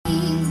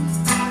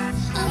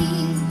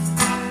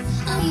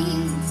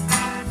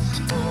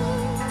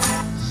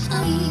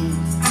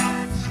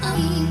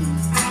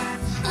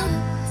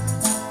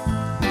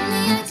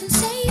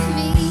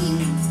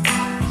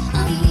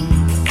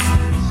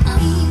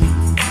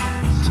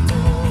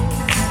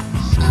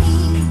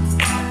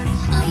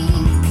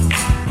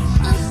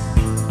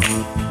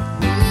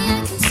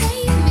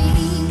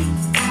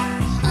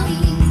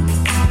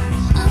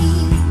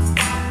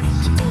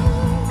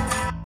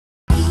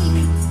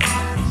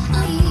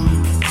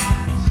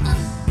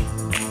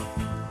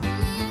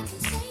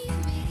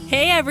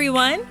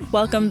everyone.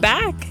 Welcome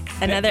back.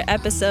 Another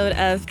episode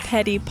of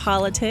Petty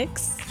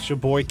Politics. It's your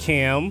boy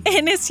Cam.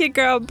 And it's your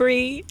girl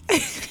Bree.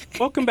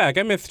 Welcome back.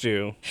 I missed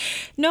you.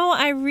 No,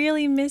 I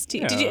really missed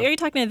you. Yeah. Are you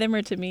talking to them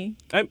or to me?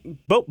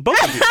 Both of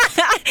you.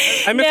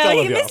 I missed all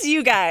of he y'all. missed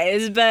you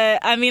guys, but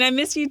I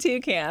miss you too,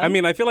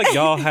 Cam. I feel like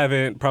y'all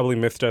haven't probably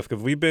missed us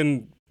because we've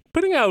been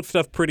putting out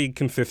stuff pretty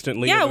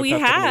consistently. Yeah, over the we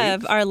past couple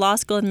have weeks. our law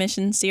school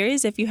admissions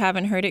series. If you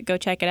haven't heard it, go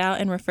check it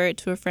out and refer it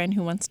to a friend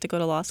who wants to go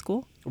to law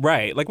school.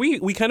 Right. Like we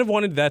kind of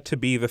wanted that to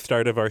be the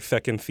start of our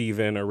second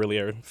season, or really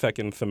our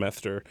second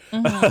semester,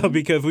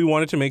 because we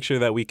wanted to make sure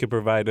that we could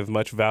provide as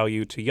much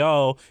value to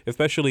y'all,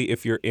 especially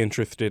if you're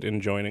interested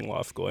in joining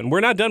law school. And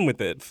we're not done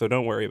with it, so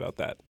don't worry about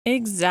that.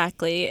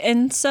 Exactly.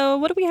 And so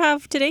what do we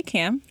have today,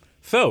 Cam?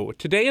 So,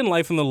 today in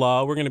Life in the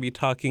Law, we're going to be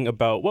talking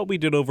about what we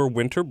did over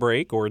winter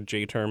break, or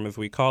J-term as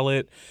we call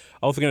it.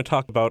 Also going to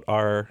talk about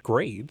our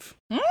grades.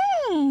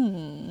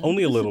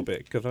 Only a little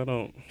bit, because I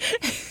don't...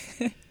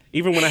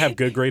 Even when I have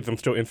good grades, I'm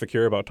still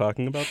insecure about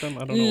talking about them.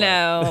 I don't know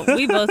why. No,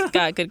 we both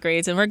got good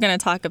grades, and we're going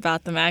to talk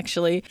about them,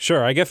 actually.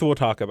 Sure, I guess we'll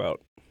talk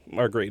about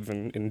our grades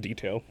in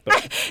detail.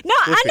 But No,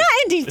 I'm not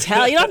in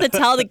detail. You don't have to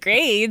tell the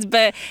grades,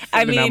 but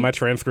sending out my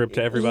transcript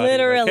to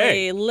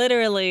everybody.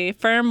 Literally,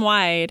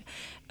 firm-wide.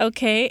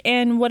 Okay,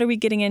 and what are we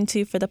getting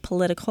into for the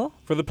political?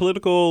 For the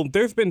political,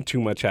 there's been too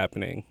much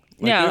happening.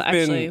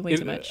 Way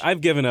too much.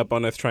 I've given up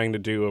on us trying to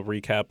do a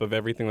recap of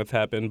everything that's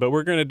happened, but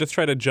we're going to just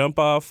try to jump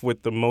off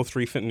with the most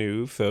recent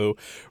news. So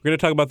we're going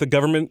to talk about the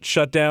government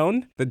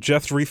shutdown that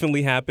just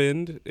recently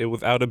happened. It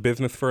was out of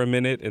business for a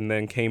minute and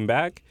then came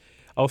back.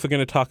 Also going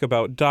to talk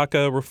about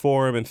DACA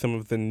reform and some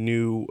of the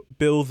new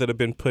bills that have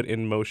been put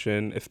in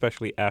motion,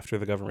 especially after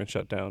the government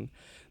shutdown.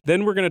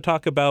 Then we're going to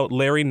talk about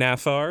Larry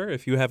Nassar,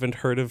 if you haven't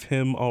heard of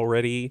him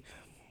already.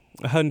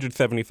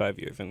 175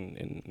 years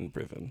in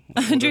prison.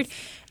 100.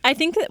 I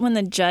think that when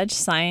the judge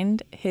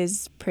signed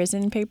his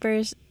prison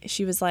papers,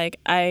 she was like,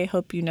 I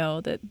hope you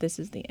know that this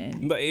is the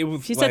end. But it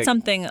was She said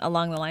something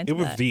along the lines it of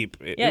was that. deep.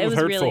 It It was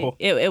hurtful.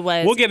 Really, it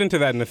was. We'll get into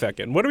that in a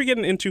second. What are we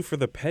getting into for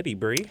the petty,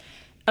 Bree?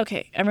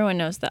 Okay, everyone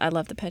knows that I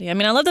love the petty. I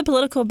love the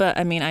political, but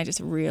I just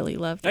really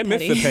love the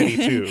petty. I miss the petty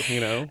too, you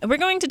know. We're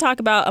going to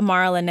talk about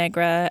Amara La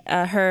Negra,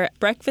 her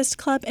Breakfast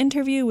Club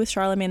interview with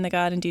Charlamagne the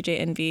God and DJ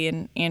Envy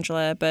and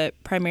Angela, but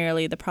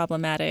primarily the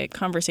problematic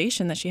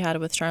conversation that she had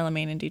with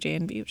Charlamagne and DJ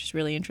Envy, which is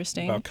really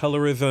interesting. About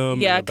colorism.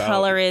 Yeah,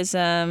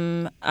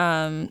 colorism,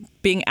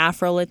 being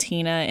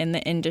Afro-Latina in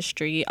the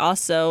industry.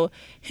 Also,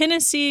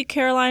 Hennessy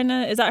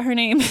Carolina, is that her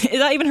name? Is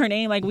that even her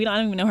name? Like, we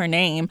don't even know her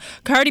name.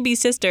 Cardi B's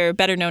sister,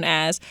 better known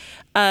as,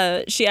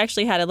 she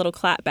actually had a little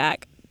clap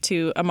back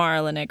to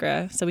Amara La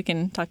Negra, so we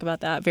can talk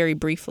about that very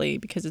briefly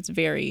because it's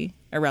very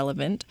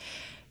irrelevant.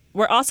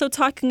 We're also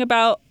talking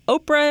about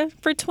Oprah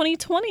for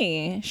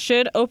 2020.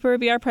 Should Oprah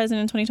be our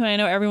president in 2020? I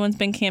know everyone's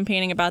been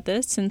campaigning about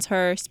this since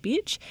her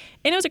speech,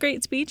 and it was a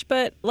great speech,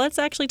 but let's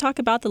actually talk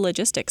about the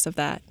logistics of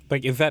that.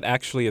 Like, is that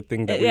actually a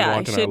thing that we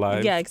want in our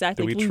lives? Yeah,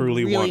 exactly. Do we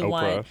truly really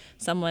want Oprah?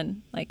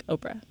 Someone like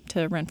Oprah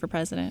to run for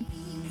president.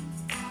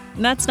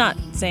 And that's not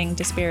saying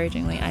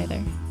disparagingly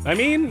either. We're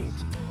going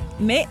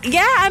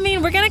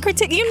to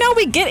critique. You know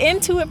we get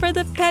into it for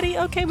the petty.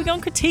 Okay, we're going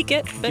to critique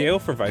it. But... Gail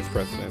for vice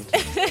president.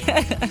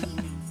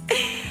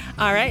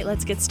 All right,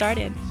 let's get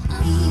started.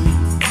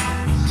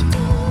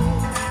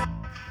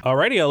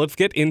 Alrighty, y'all, let's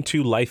get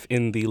into life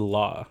in the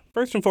law.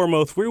 First and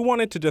foremost, we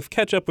wanted to just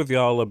catch up with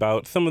y'all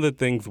about some of the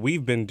things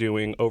we've been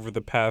doing over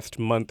the past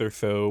month or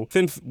so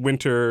since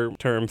winter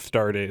term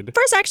started.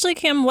 First, actually,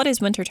 Kim, what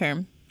is winter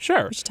term?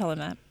 Sure. We should tell him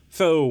that.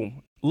 So,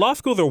 law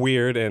schools are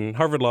weird, and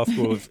Harvard Law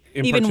School is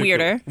even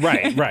weirder.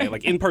 Right.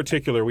 Like, in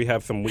particular, we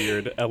have some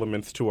weird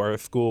elements to our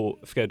school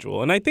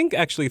schedule. And I think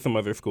actually some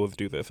other schools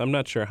do this. I'm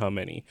not sure how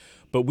many.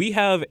 But we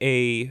have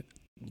a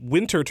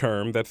winter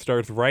term that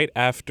starts right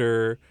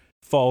after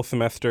fall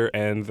semester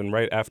ends and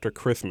right after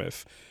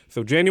Christmas.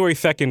 So January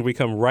 2nd, we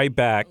come right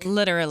back.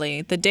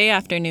 Literally, the day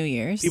after New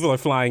Year's. People are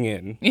flying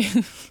in,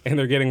 and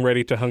they're getting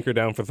ready to hunker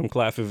down for some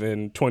classes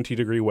in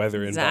 20-degree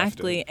weather in Boston.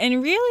 Exactly.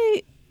 And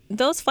really,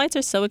 those flights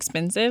are so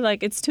expensive.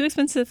 Like, it's too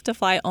expensive to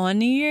fly on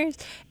New Year's.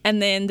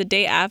 And then the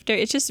day after,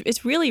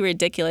 it's really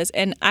ridiculous.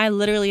 And I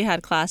literally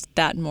had class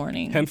that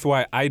morning. Hence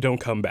why I don't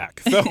come back.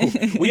 So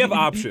we have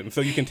options.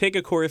 So you can take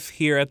a course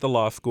here at the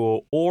law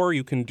school, or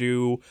you can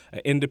do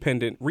an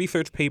independent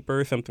research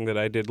paper, something that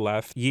I did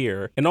last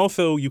year. And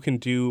also you can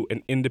do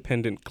an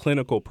independent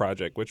clinical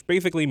project, which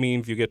basically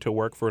means you get to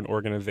work for an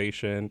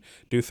organization,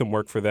 do some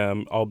work for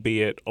them,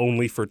 albeit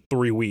only for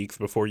 3 weeks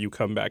before you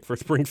come back for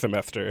spring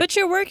semester. But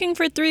you're working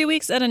for 3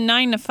 weeks at a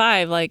 9 to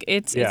 5. Like,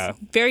 it's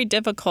very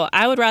difficult.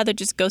 I would rather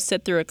just go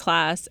sit through a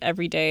class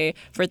every day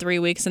for 3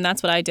 weeks, and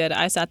that's what I did.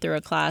 I sat through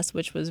a class,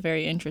 which was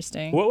very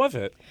interesting. What was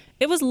it?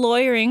 It was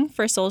Lawyering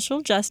for Social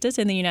Justice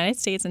in the United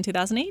States in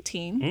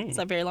 2018. It's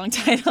a very long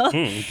title.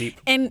 Deep.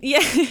 And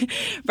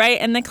right.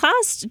 And the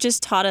class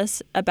just taught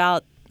us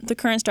about the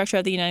current structure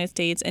of the United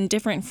States and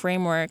different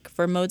framework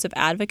for modes of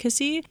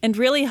advocacy, and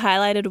really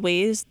highlighted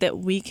ways that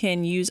we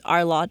can use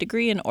our law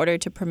degree in order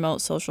to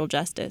promote social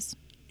justice.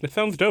 It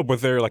sounds dope.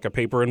 Was there like a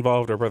paper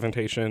involved or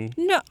presentation?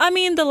 No, I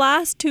mean, the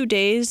last 2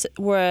 days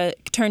were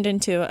turned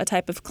into a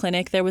type of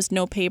clinic. There was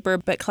no paper,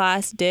 but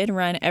class did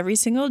run every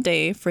single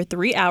day for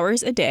 3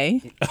 hours a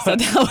day. So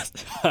that was...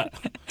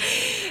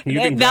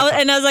 and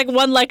that was like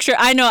one lecture.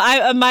 I know,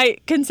 I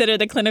might consider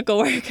the clinical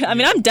work. I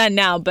mean, I'm done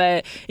now,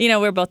 but,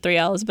 we're both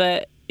 3Ls,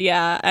 but...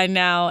 Yeah, I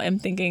now am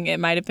thinking it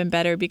might have been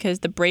better because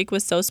the break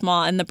was so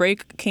small, and the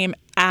break came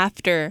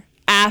after.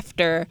 I have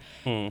to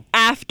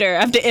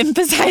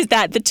emphasize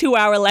that, the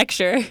 2-hour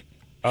lecture.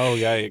 Oh,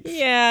 yikes.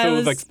 Yeah. So it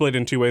was like split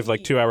in 2 ways,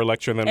 like 2-hour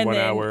lecture and then 1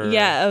 hour.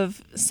 Yeah,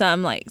 of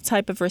some like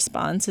type of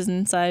responses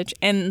and such.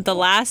 And the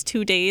last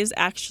 2 days,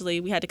 actually,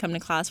 we had to come to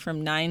class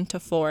from 9 to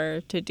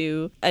 4 to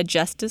do a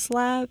justice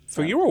lab.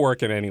 So you were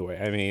working anyway.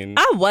 I mean.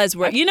 I was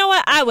working. You know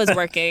what? I was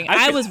working.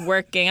 I was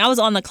working. I was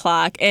on the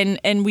clock,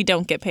 and we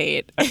don't get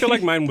paid. I feel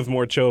like mine was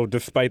more chill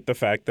despite the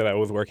fact that I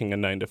was working a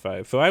 9 to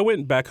 5. So I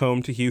went back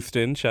home to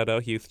Houston. Shout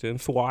out Houston.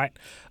 SWAT.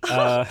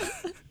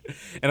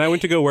 And I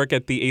went to go work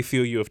at the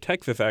ACLU of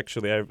Texas,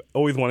 actually. I've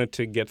always wanted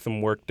to get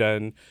some work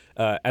done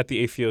at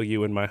the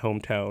ACLU in my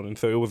hometown. And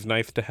so it was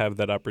nice to have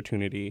that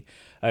opportunity.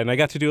 And I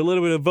got to do a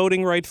little bit of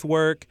voting rights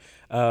work,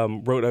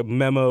 wrote a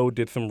memo,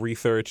 did some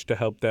research to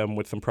help them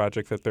with some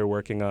projects that they're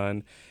working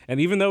on.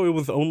 And even though it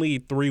was only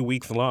 3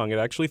 weeks long, it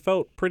actually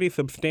felt pretty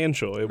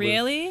substantial.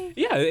 Really?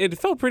 Yeah, it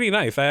felt pretty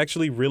nice. I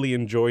actually really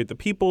enjoyed the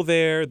people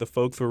there. The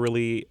folks were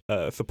really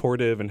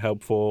supportive and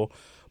helpful.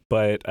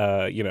 But,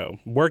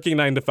 working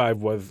 9 to 5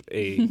 was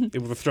a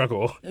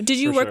struggle. Did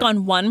you work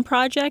on one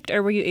project,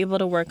 or were you able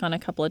to work on a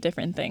couple of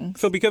different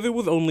things? So because it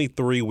was only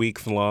 3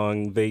 weeks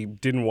long, they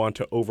didn't want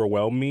to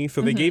overwhelm me.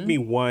 So they gave me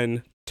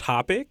one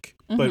topic,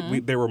 but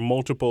there were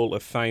multiple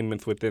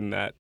assignments within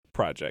that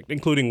project,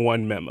 including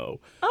one memo.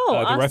 Oh,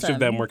 awesome. The rest of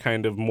them were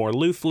kind of more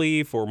loose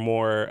leaf or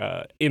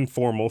more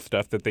informal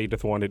stuff that they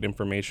just wanted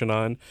information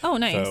on. Oh,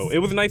 nice. So it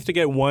was nice to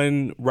get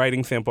one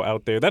writing sample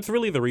out there. That's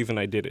really the reason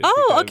I did it.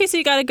 Oh, okay. So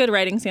you got a good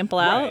writing sample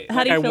out. Right.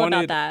 How do you feel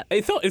about that?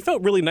 It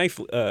felt really nice,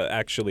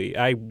 actually.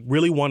 I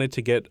really wanted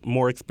to get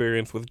more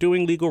experience with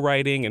doing legal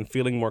writing and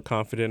feeling more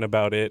confident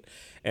about it.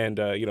 And,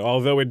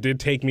 although it did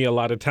take me a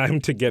lot of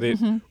time to get it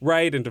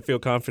right and to feel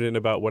confident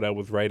about what I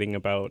was writing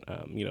about,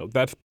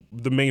 that's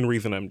the main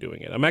reason I'm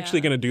doing it. I'm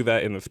actually going to do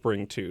that in the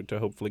spring, too, to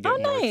hopefully get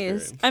more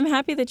experience. I'm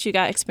happy that you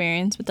got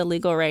experience with the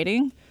legal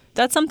writing.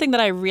 That's something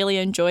that I really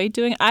enjoy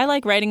doing. I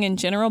like writing in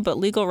general, but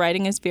legal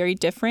writing is very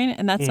different,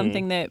 and that's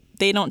something that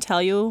they don't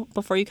tell you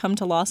before you come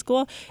to law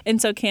school.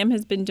 And so Cam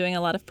has been doing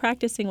a lot of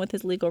practicing with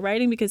his legal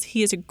writing because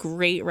he is a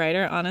great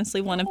writer,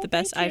 honestly, one of the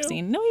best I've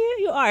seen. No,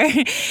 you are.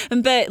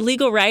 But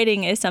legal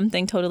writing is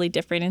something totally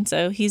different, and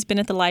so he's been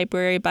at the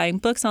library buying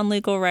books on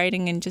legal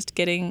writing and just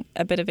getting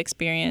a bit of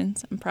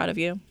experience. I'm proud of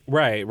you.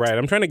 Right.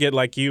 I'm trying to get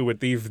like you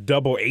with these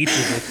double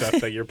H's and stuff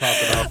that you're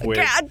popping off with.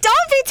 Don't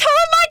be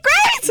telling my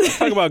grades! Let's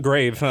talk about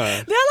grades, huh?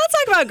 Yeah, let's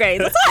talk about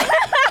grades.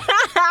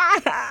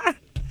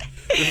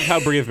 This is how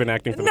Bria's been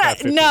acting for the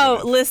past 15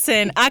 minutes.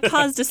 Listen, I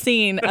caused a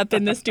scene up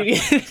in the studio.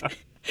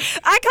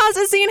 I caused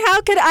a scene.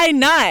 How could I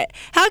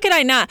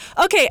not?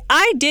 Okay,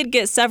 I did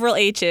get several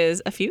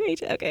H's, a few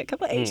H's, okay, a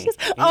couple of H's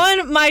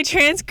on my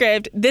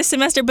transcript this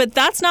semester, but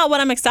that's not what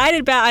I'm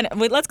excited about.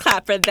 Wait, let's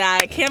clap for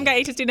that. Cam got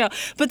H's too, no.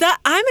 But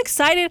I'm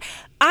excited.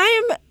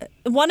 I'm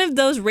one of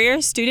those rare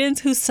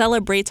students who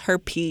celebrates her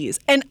P's.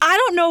 And I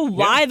don't know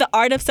why the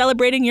art of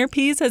celebrating your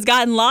P's has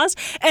gotten lost.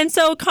 And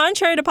so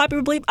contrary to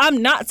popular belief,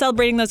 I'm not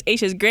celebrating those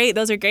H's. Great.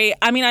 Those are great.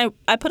 I mean,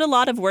 I put a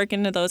lot of work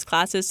into those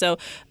classes, so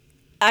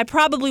I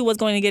probably was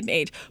going to get an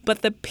H.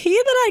 But the P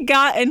that I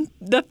got in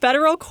the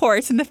federal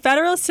courts, in the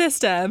federal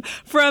system,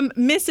 from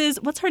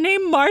Mrs., what's her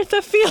name?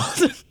 Martha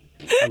Field.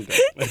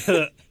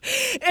 It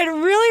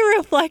really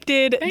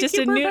reflected just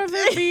a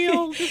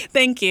new.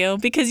 Thank you,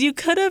 because you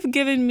could have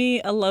given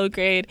me a low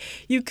grade.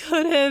 You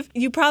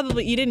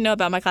didn't know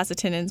about my class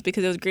attendance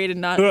because it was graded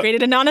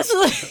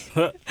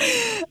anonymously.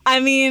 I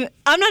mean,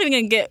 I'm not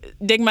even gonna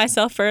dig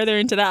myself further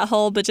into that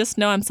hole, but just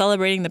know I'm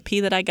celebrating the P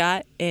that I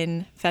got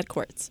in Fed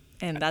courts.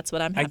 And that's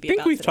what I'm happy about. I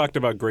think we've today. talked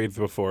about grades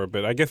before,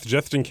 but I guess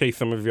just in case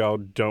some of y'all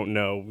don't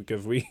know,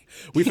 because we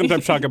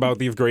sometimes talk about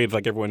these grades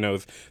like everyone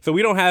knows. So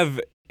we don't have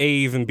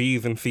A's and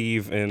B's and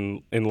C's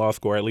in law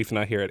school, or at least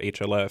not here at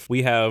HLS.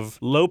 We have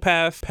low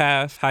pass,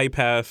 high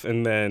pass,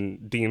 and then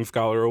Dean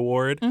Scholar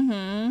Award.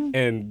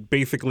 And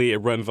basically it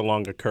runs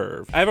along a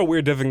curve. I have a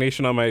weird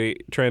designation on my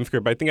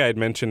transcript. I think I had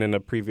mentioned in a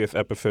previous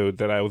episode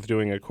that I was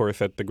doing a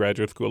course at the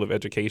Graduate School of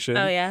Education.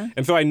 Oh, yeah?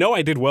 And so I know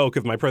I did well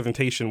because my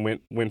presentation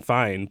went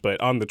fine,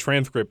 but on the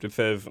transcript it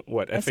says,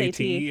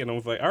 SAT? And I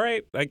was like, all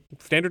right, like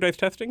standardized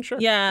testing? Sure.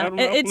 Yeah,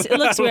 it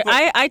looks weird.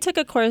 I took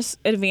a course,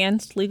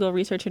 Advanced Legal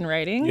Research and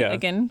Writing. Yeah.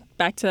 Again,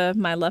 back to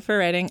my love for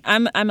writing.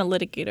 I'm a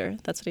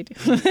litigator. That's what I do.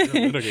 You're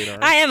a litigator,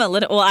 right? I am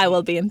I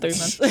will be in 3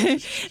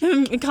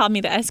 months. Call me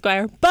the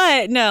Esquire.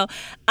 But no,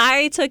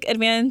 I took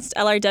Advanced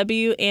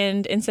LRW,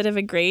 and instead of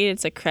a grade,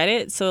 it's a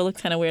credit. So it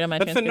looks kind of weird on my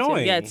transcript. That's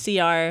annoying. Yeah, it's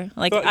CR.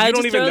 Like, so I you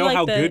don't just even know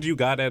how the, good you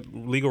got at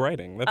legal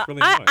writing. That's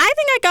really annoying. I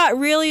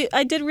think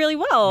I did really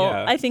well.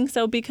 Yeah. I think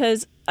so,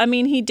 because I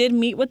mean, he did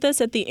meet with us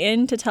at the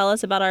end to tell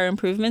us about our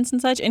improvements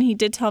and such, and he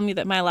did tell me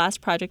that my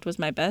last project was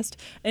my best.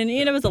 And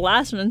it was the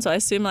last one, so I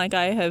assume like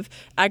I have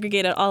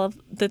aggregated all of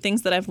the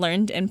things that I've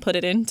learned and put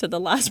it into the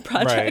last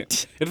project.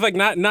 Right. It's like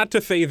not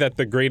to say that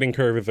the grading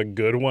curve is a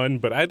good one,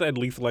 but I'd at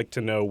least like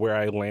to know where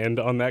I land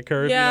on that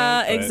curve.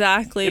 Yeah, But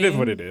exactly. It is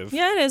what it is.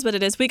 Yeah, it is what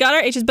it is. We got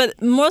our H's,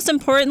 but most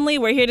importantly,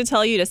 we're here to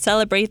tell you to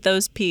celebrate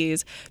those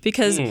P's,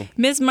 because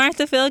Miss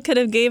Martha Phil could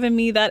have given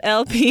me that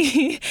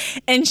LP,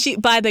 and she,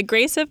 by the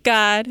grace of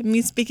God,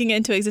 me speaking it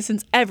into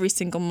existence every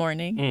single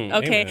morning.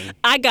 Okay, amen.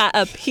 I got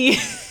a P.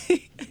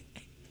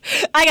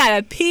 I got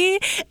a P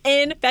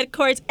in Fed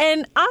Courts,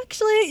 and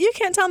actually, you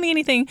can't tell me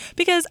anything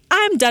because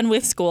I'm done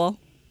with school.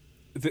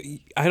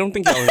 I don't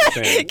think y'all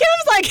understand.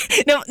 Kim's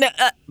like, no.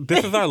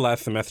 This is our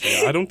last semester.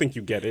 Y'all. I don't think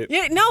you get it.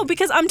 Yeah, no,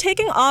 because I'm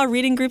taking all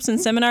reading groups and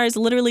seminars,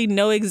 literally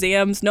no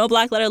exams, no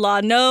black letter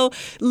law,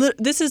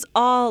 this is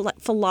all like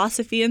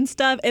philosophy and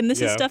stuff, and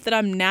this is stuff that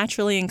I'm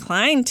naturally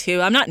inclined to.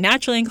 I'm not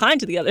naturally inclined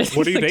to the other things.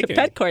 What are you like taking?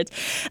 Pet courts.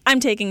 I'm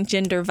taking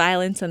gender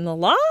violence in the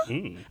law.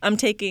 I'm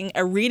taking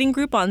a reading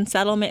group on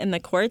settlement in the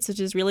courts, which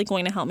is really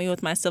going to help me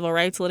with my civil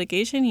rights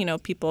litigation. You know,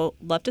 people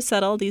love to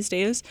settle these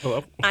days.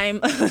 Hello.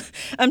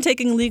 I'm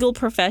taking legal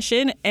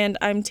profession, and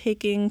I'm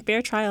taking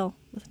fair trial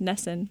with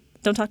Nesson.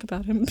 Don't talk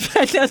about him.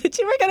 I know that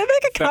you were going to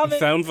make a comment.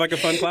 Sounds like a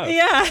fun class.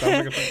 Yeah. Sounds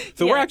like a fun.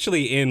 So we're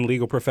actually in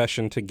legal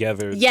profession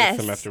together Yes.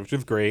 this semester, which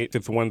is great.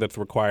 It's one that's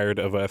required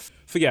of us.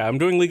 So yeah, I'm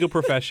doing legal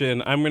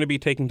profession. I'm going to be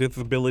taking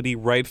disability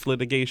rights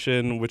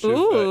litigation, which is an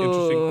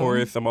interesting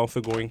course. I'm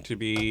also going to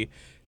be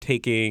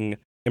taking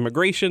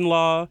immigration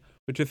law,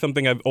 which is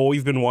something I've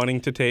always been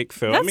wanting to take.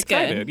 So I'm That's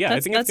excited. good. Yeah, I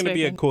think it's going to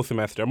be a cool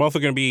semester. I'm also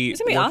going to be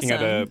working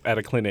awesome. at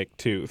a clinic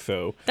too.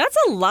 So That's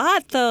a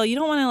lot, though. You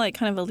don't want to like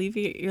kind of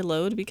alleviate your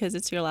load because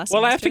it's your last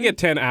well, semester? I have to get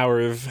 10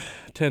 hours,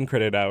 10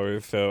 credit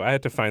hours. So I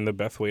had to find the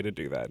best way to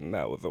do that, and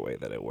that was the way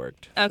that it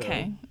worked.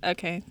 Okay.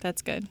 Okay.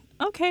 That's good.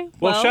 Okay.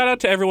 Well, shout out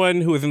to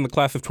everyone who is in the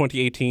class of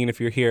 2018. If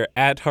you're here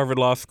at Harvard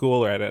Law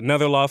School or at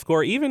another law school,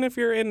 or even if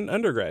you're in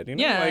undergrad, you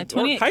know, Yeah, like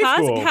or high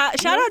school.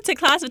 Shout out to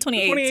class of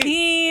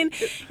 2018.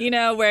 You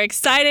know, we're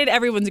excited.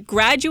 Everyone's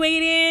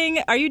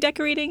graduating. Are you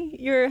decorating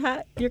your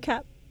hat, your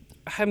cap?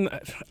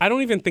 I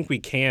don't even think we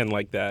can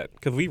like that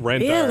because we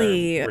rent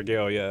Really? our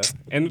regalia,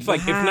 and it's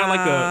like it's not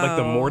like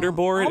the mortar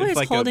board. Always it's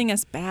like holding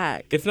us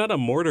back. It's not a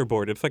mortar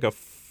board. It's like a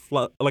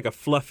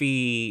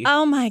fluffy.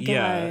 Oh my God.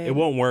 Yeah, it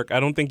won't work. I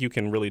don't think you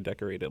can really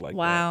decorate it like that.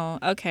 Wow.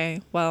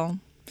 Okay. Well. All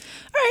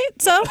right.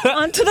 So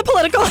on to the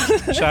political.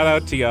 Shout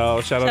out to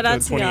y'all. Shout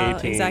out to to y'all.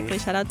 2018. Exactly.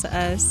 Shout out to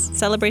us.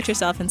 Celebrate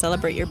yourself and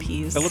celebrate your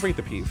peas. Celebrate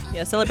the peace.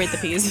 Yeah. Celebrate the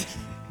peas.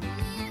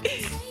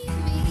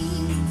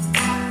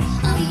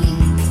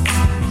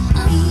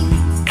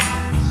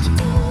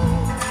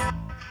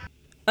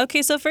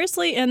 Okay, so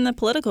firstly, in the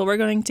political, we're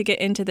going to get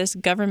into this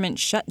government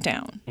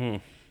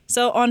shutdown.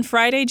 So on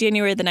Friday,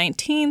 January the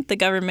 19th, the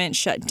government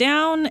shut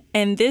down.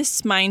 And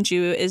this, mind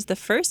you, is the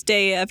first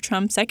day of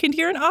Trump's second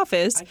year in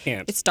office. I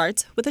can't. It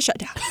starts with a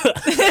shutdown.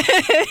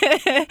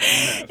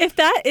 If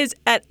that is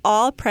at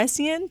all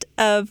prescient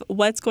of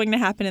what's going to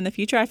happen in the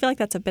future, I feel like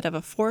that's a bit of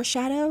a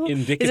foreshadow.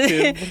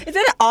 Indicative. Is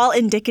it at all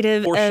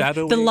indicative of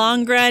Foreshadowing? the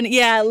long run?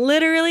 Yeah,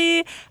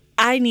 literally.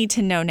 I need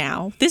to know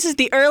now. This is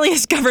the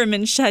earliest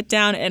government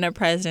shutdown in a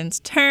president's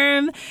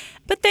term.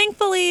 But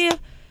thankfully,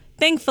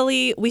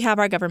 we have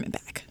our government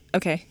back.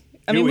 Okay.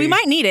 I mean, we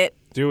might need it.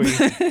 Do we?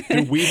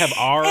 Do we have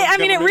our? I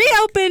mean, it government?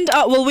 reopened.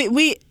 Well,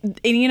 we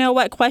and you know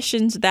what?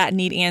 Questions that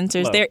need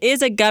answers. Love. There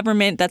is a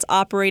government that's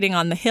operating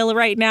on the Hill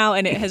right now,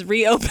 and it has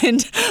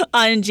reopened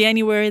on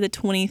January the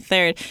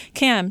 23rd.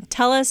 Cam,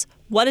 tell us,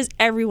 what is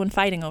everyone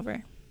fighting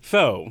over?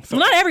 So Well,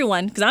 not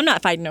everyone, because I'm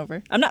not fighting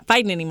over. I'm not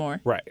fighting anymore.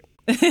 right.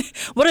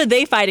 What are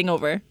they fighting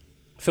over?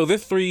 So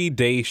this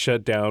 3-day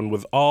shutdown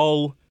was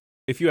all,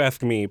 if you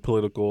ask me,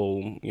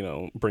 political,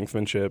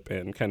 brinksmanship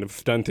and kind of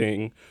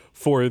stunting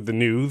for the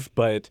news.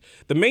 But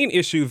the main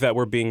issues that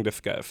were being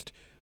discussed,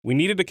 we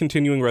needed a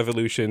continuing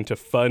resolution to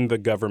fund the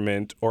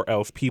government, or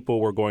else people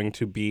were going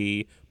to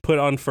be put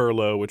on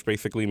furlough, which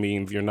basically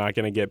means you're not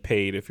going to get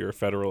paid if you're a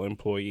federal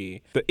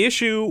employee. The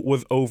issue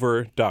was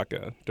over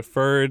DACA,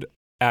 Deferred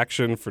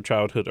Action for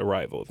Childhood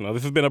Arrivals. Now,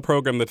 this has been a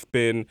program that's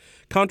been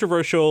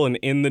controversial and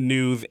in the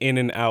news in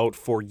and out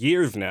for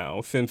years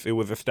now, since it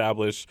was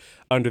established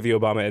under the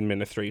Obama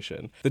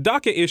administration. The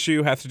DACA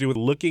issue has to do with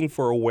looking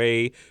for a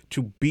way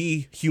to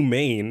be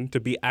humane,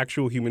 to be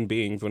actual human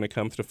beings when it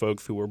comes to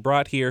folks who were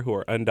brought here, who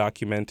are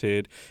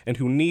undocumented, and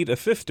who need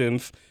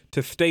assistance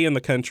to stay in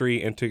the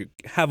country and to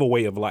have a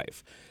way of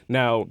life.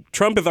 Now,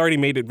 Trump has already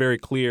made it very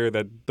clear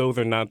that those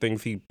are not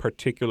things he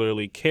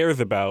particularly cares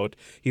about.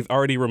 He's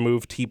already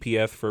removed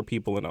TPS for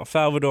people in El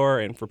Salvador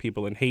and for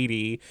people in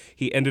Haiti.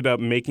 He ended up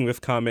making this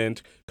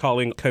comment,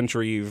 calling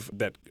countries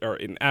that are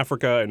in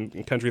Africa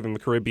and countries in the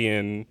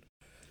Caribbean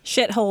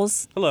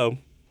Shitholes. hello.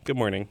 Good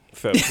morning.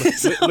 So,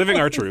 living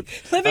our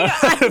truth.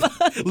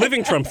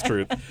 Living Trump's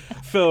truth.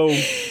 So,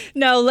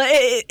 No,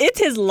 it's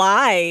his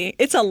lie.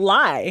 It's a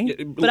lie.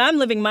 But I'm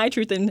living my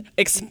truth and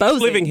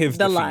exposing Living his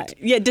the deceit. lie.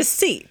 Yeah,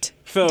 deceit.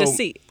 So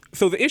Deceit.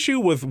 So the issue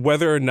was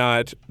whether or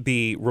not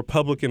the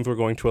Republicans were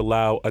going to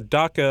allow a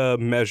DACA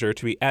measure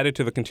to be added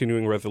to the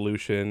continuing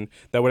resolution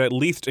that would at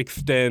least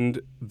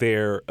extend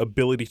their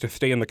ability to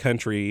stay in the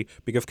country,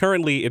 because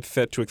currently it's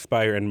set to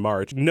expire in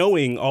March,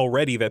 knowing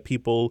already that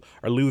people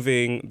are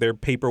losing their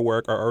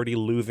paperwork, are already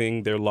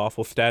losing their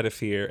lawful status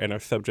here, and are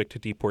subject to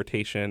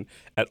deportation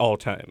at all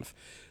times.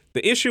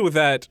 The issue was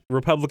that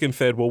Republicans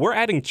said, well, we're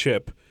adding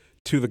CHIP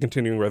to the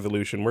continuing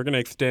resolution. We're going to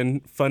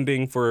extend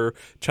funding for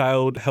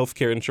child health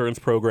care insurance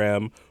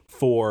program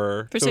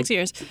for 6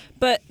 years.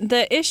 But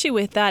the issue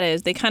with that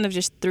is they kind of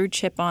just threw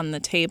CHIP on the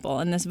table,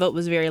 and this vote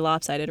was very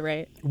lopsided,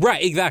 right?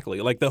 Right, exactly.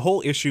 Like, the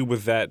whole issue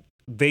was that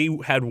they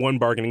had one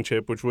bargaining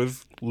chip, which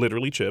was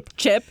literally CHIP.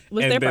 CHIP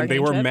was their bargaining chip. And then they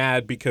were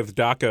mad because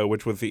DACA,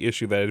 which was the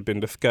issue that had been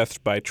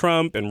discussed by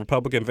Trump and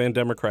Republicans and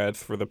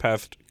Democrats for the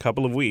past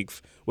couple of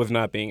weeks, was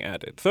not being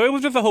added. So it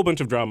was just a whole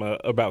bunch of drama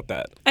about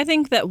that. I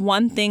think that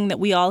one thing that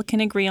we all can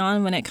agree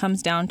on when it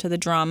comes down to the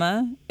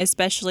drama,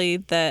 especially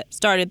that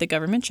started the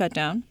government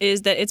shutdown,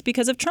 is that it's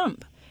because of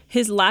Trump.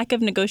 His lack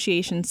of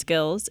negotiation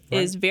skills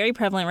is very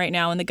prevalent right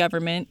now in the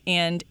government,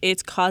 and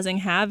it's causing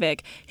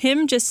havoc.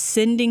 Him just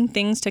sending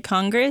things to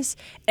Congress,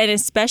 and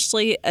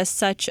especially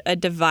such a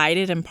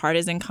divided and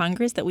partisan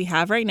Congress that we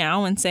have right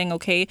now, and saying,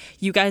 okay,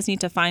 you guys need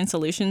to find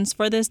solutions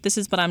for this. This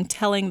is what I'm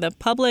telling the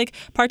public,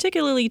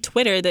 particularly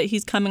Twitter, that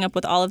he's coming up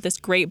with all of this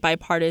great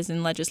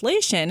bipartisan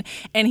legislation,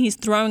 and he's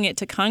throwing it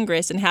to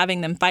Congress and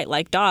having them fight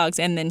like dogs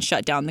and then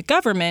shut down the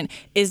government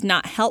is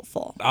not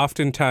helpful.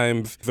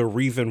 Oftentimes, the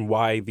reason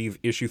why these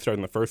issues started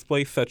in the first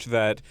place, such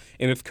that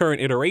in its current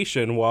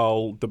iteration,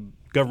 while the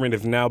government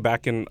is now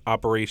back in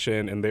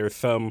operation and there's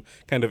some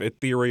kind of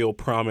ethereal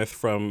promise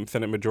from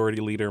Senate Majority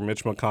Leader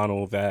Mitch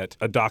McConnell that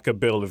a DACA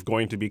bill is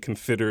going to be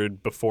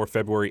considered before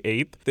February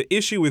 8th. The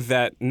issue is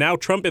that now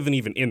Trump isn't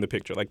even in the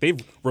picture. Like, they've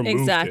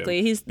removed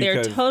him.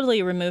 They're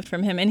totally removed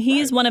from him. And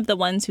he's one of the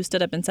ones who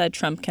stood up and said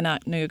Trump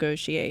cannot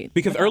negotiate.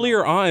 Because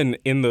earlier on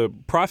in the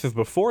process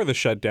before the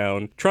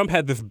shutdown, Trump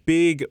had this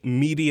big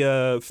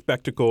media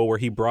spectacle where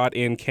he brought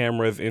in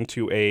cameras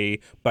into a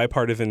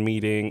bipartisan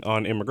meeting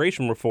on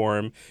immigration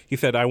reform. He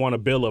said, I want a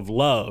bill of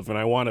love, and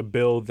I want a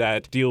bill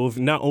that deals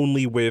not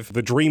only with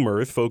the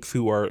dreamers, folks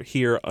who are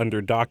here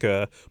under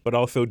DACA, but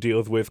also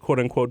deals with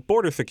quote-unquote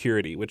border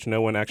security, which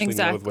no one actually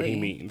knows what he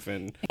means.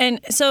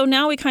 And so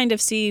now we kind of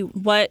see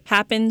what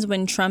happens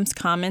when Trump's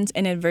comments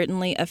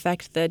inadvertently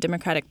affect the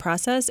democratic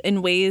process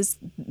in ways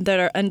that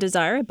are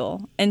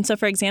undesirable. And so,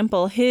 for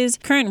example, his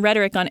current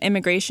rhetoric on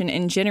immigration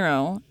in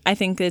general, I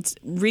think it's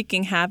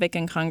wreaking havoc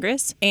in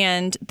Congress,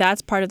 and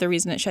that's part of the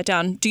reason it shut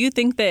down. Do you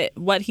think that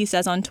what he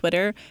says on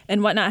Twitter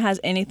and whatnot has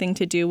anything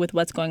to do with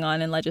what's going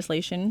on in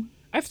legislation?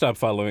 I've stopped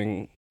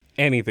following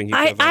anything he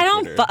says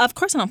on Twitter. Of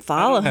course I don't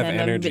follow him.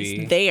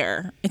 Energy. It's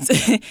there. It's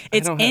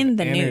in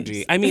the energy.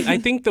 news. I mean, I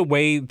think the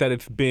way that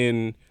it's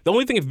been, the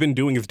only thing it's been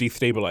doing is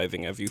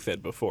destabilizing, as you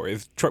said before,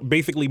 is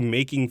basically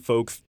making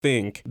folks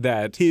think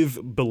that his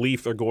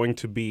beliefs are going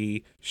to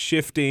be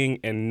shifting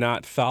and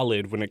not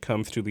solid when it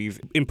comes to these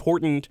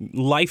important,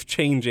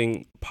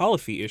 life-changing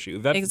policy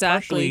issues. That's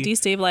exactly.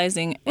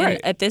 Destabilizing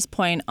at this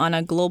point on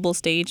a global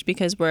stage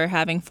because we're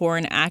having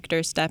foreign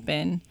actors step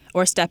in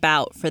or step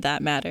out for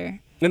that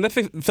matter. And that's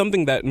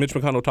something that Mitch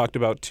McConnell talked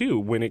about, too,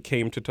 when it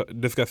came to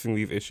discussing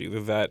these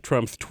issues, is that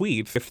Trump's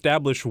tweets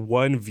establish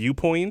one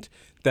viewpoint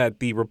that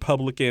the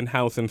Republican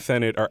House and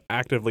Senate are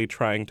actively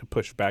trying to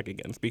push back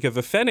against. Because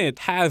the Senate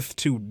has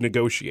to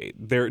negotiate.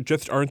 There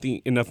just aren't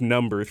enough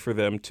numbers for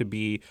them to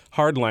be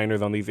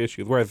hardliners on these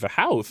issues, whereas the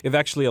House is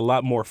actually a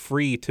lot more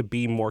free to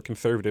be more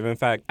conservative. In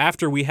fact,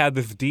 after we had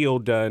this deal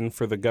done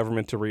for the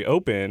government to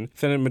reopen,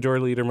 Senate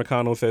Majority Leader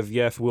McConnell says,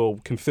 yes, we'll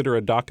consider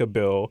a DACA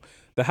bill.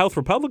 The House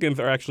Republicans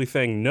are actually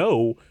saying,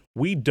 no,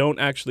 we don't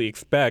actually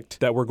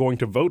expect that we're going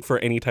to vote for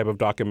any type of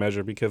DACA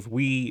measure because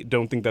we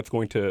don't think that's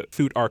going to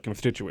suit our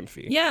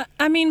constituency. Yeah,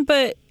 I mean,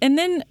 and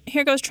then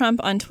here goes Trump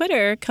on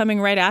Twitter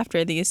coming right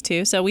after these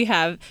two. So we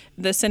have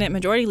the Senate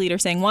Majority Leader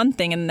saying one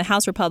thing and the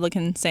House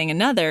Republicans saying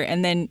another.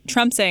 And then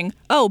Trump saying,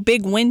 oh,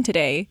 big win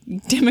today.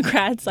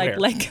 Democrats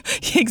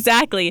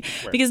exactly.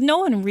 Right. Because no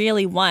one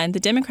really won. The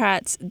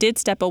Democrats did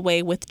step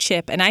away with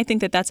CHIP. And I think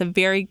that that's a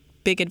very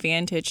big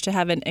advantage to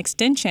have an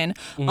extension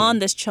on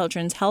this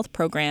children's health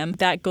program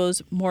that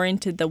goes more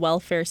into the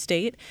welfare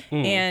state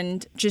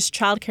and just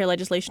child care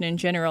legislation in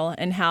general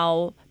and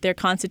how they're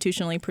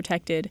constitutionally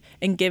protected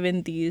and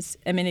given these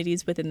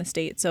amenities within the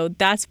state. So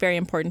that's very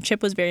important.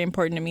 CHIP was very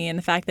important to me, and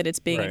the fact that it's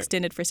being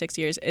extended for 6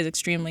 years is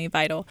extremely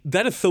vital.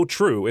 That is so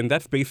true, and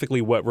that's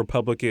basically what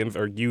Republicans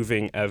are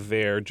using as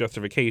their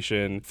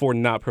justification for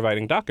not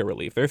providing DACA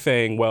relief. They're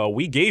saying, well,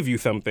 we gave you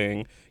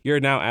something,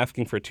 you're now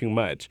asking for too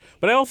much.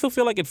 But I also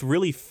feel like it's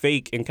really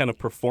fake and kind of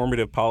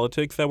performative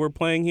politics that we're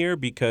playing here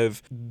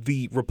because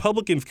the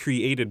Republicans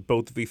created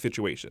both of these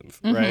situations,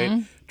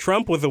 right?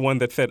 Trump was the one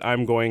that said,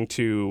 I'm going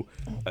to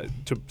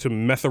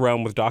mess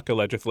around with DACA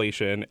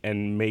legislation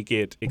and make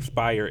it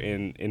expire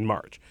in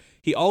March.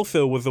 He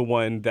also was the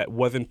one that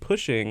wasn't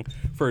pushing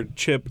for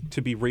CHIP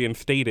to be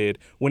reinstated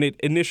when it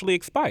initially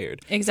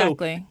expired.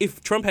 Exactly. So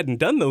if Trump hadn't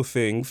done those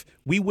things,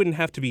 we wouldn't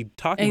have to be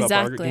talking about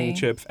bargaining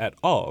chips at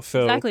all.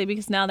 So exactly,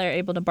 because now they're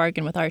able to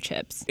bargain with our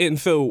chips. And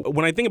so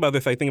when I think about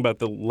this, I think about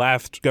the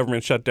last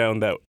government shutdown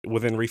that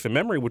was in recent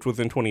memory, which was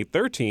in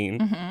 2013.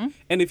 Mm-hmm.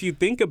 And if you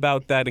think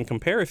about that in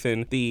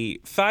comparison, the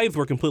sides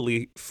were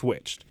completely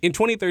switched. In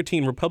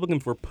 2013,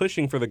 Republicans were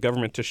pushing for the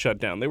government to shut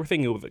down. They were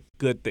thinking it was a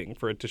good thing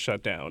for it to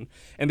shut down.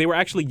 And they were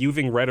actually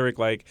using rhetoric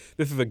like,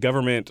 this is a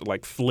government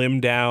like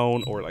slim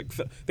down, or like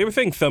they were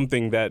saying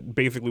something that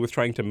basically was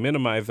trying to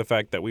minimize the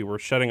fact that we were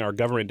shutting our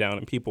government down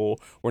and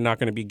people were not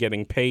going to be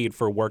getting paid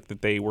for work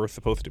that they were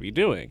supposed to be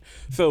doing.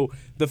 So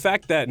the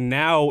fact that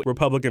now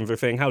Republicans are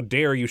saying, how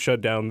dare you shut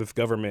down this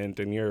government,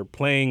 and you're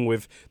playing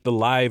with the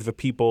lives of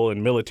people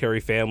and military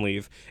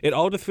families, it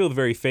all just feels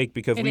very fake,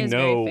 because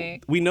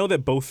we know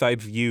that both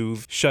sides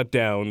use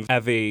shutdowns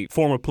as a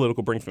form of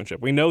political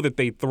brinksmanship. We know that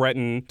they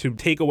threaten to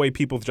take away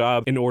people's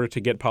jobs in order to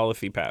get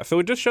policy passed. So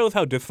it just shows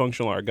how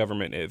dysfunctional our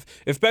government is,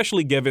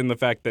 especially given the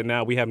fact that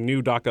now we have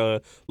new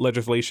DACA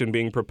legislation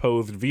being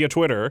proposed via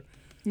Twitter,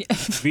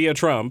 via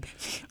Trump,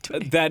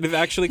 that is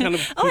actually kind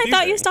of confusing. I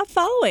thought you stopped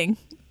following.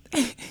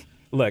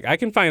 Look, I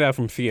can find out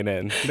from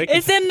CNN.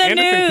 It's in the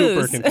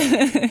news.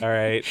 Cooper can, all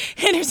right.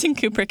 Anderson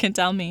Cooper can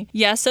tell me.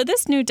 Yeah, so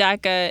this new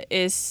DACA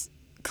is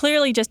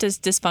clearly just as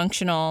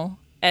dysfunctional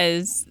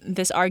as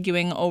this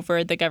arguing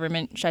over the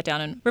government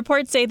shutdown. And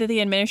reports say that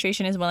the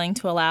administration is willing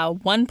to allow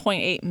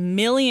 1.8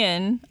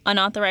 million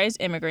unauthorized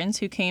immigrants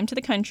who came to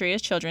the country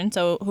as children,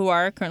 so who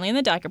are currently in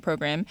the DACA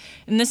program.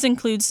 And this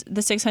includes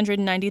the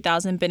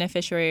 690,000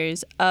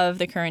 beneficiaries of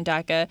the current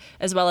DACA,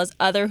 as well as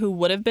other who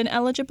would have been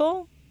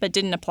eligible but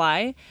didn't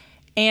apply.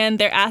 And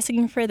they're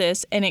asking for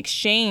this in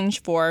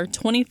exchange for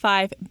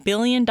 $25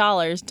 billion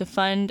to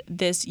fund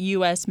this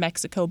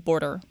U.S.-Mexico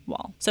border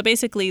wall. So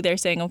basically they're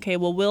saying, okay,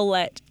 well, we'll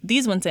let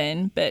these ones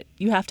in, but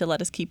you have to let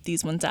us keep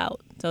these ones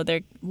out. So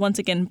they're once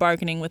again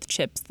bargaining with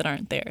chips that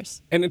aren't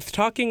theirs. And it's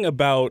talking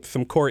about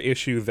some core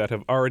issues that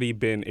have already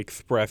been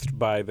expressed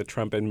by the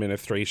Trump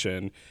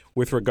administration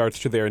with regards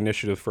to their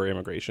initiatives for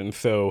immigration.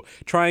 So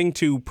trying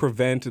to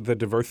prevent the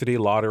diversity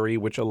lottery,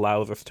 which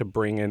allows us to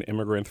bring in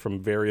immigrants from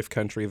various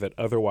countries that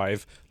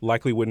otherwise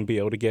likely wouldn't be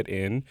able to get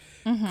in.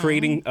 Mm-hmm.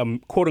 Creating a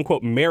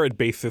quote-unquote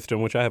merit-based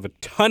system, which I have a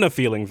ton of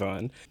feelings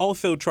on.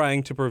 Also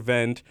trying to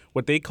prevent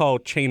what they call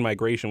chain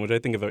migration, which I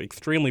think is an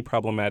extremely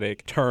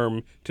problematic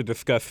term to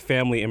discuss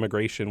family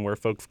immigration, where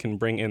folks can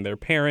bring in their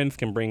parents,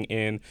 can bring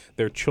in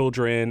their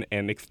children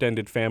and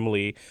extended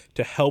family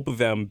to help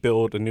them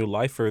build a new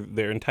life for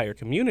their entire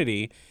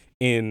community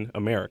in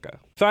America.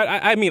 So,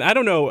 I mean, I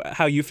don't know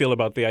how you feel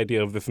about the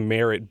idea of this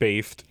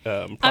merit-based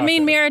process. I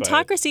mean,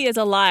 meritocracy is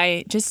a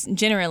lie, just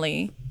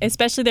generally.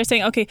 Especially they're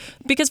saying, okay,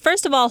 because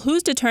first of all,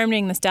 who's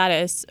determining the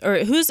status, or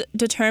who's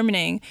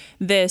determining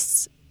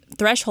this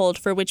threshold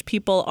for which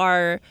people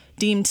are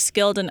deemed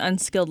skilled and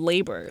unskilled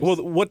laborers? Well,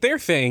 what they're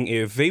saying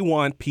is they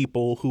want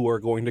people who are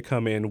going to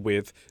come in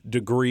with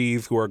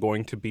degrees, who are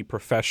going to be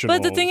professionals.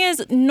 But the thing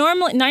is,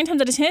 normally 9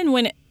 times out of 10,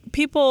 when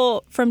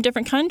people from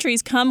different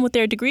countries come with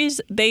their degrees,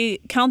 they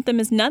count them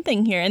as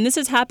nothing here. And this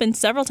has happened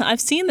several times.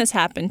 I've seen this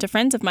happen to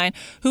friends of mine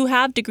who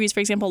have degrees, for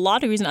example, law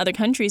degrees in other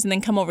countries, and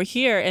then come over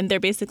here and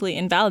they're basically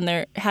invalid and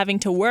they're having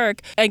to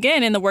work,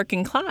 again, in the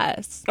working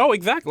class. Oh,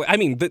 exactly. I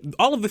mean,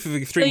 all of this is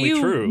extremely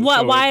true.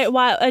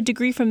 Why a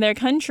degree from their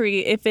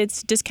country, if it's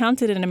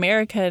discounted in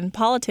American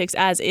politics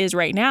as is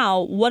right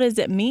now, what does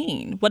it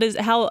mean?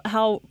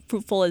 How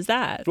fruitful is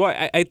that?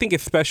 Well, I think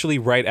especially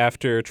right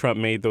after Trump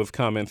made those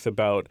comments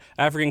about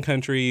African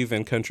countries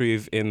and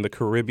countries in the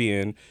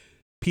Caribbean,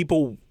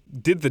 people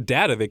did the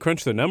data. They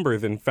crunched the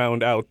numbers and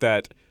found out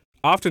that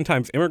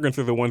oftentimes immigrants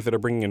are the ones that are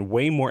bringing in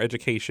way more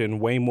education,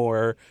 way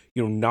more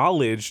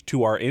knowledge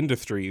to our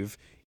industries.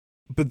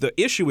 But the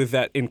issue is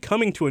that in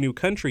coming to a new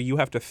country, you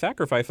have to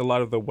sacrifice a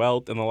lot of the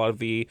wealth and a lot of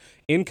the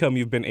income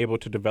you've been able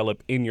to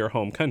develop in your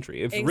home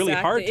country. It's really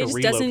hard to relocate.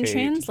 It just doesn't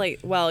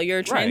translate well.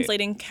 You're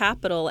translating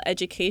capital,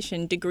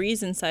 education,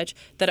 degrees and such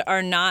that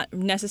are not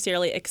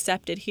necessarily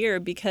accepted here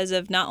because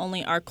of not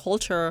only our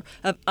culture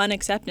of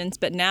unacceptance,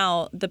 but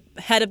now the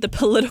head of the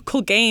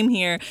political game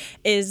here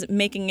is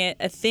making it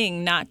a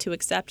thing not to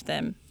accept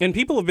them. And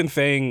people have been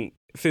saying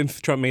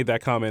since Trump made that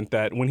comment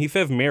that when he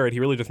says merit, he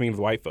really just means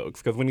white folks.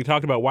 Because when he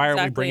talked about why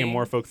aren't we bringing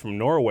more folks from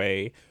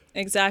Norway,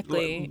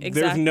 Exactly.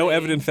 There's no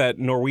evidence that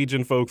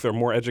Norwegian folks are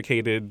more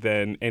educated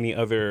than any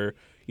other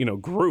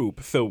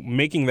group. So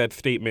making that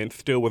statement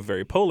still was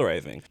very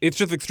polarizing. It's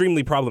just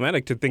extremely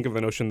problematic to think of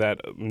the notion that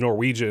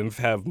Norwegians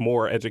have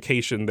more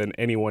education than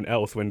anyone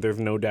else when there's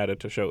no data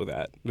to show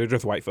that. They're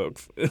just white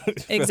folks.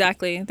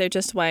 Exactly. They're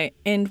just white.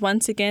 And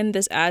once again,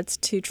 this adds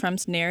to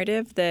Trump's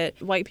narrative that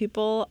white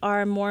people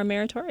are more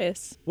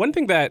meritorious. One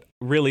thing that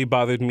really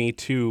bothered me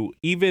too,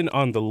 even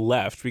on the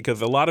left,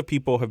 because a lot of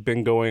people have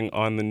been going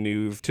on the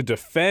news to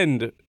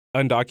defend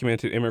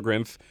undocumented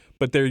immigrants,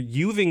 but they're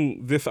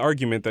using this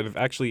argument that is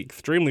actually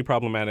extremely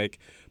problematic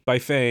by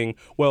saying,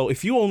 well,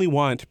 if you only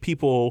want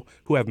people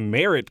who have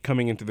merit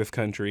coming into this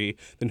country,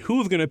 then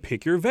who's going to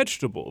pick your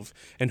vegetables?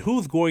 And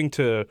who's going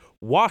to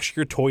wash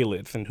your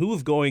toilets? And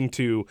who's going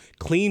to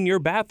clean your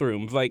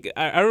bathrooms? Like,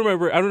 I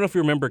remember, I don't know if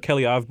you remember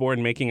Kelly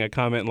Osbourne making a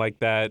comment like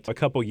that a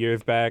couple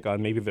years back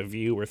on maybe The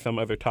View or some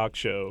other talk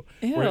show.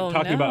 We're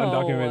talking about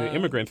undocumented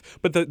immigrants.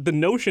 But the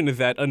notion is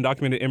that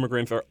undocumented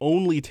immigrants are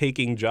only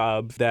taking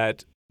jobs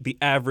that the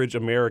average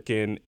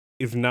American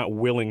is not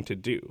willing to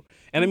do.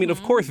 And I mean,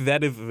 of course,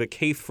 that is the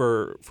case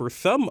for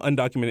some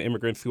undocumented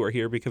immigrants who are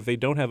here because they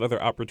don't have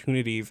other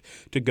opportunities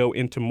to go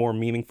into more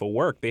meaningful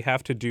work. They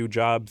have to do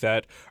jobs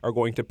that are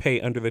going to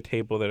pay under the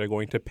table, that are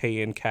going to pay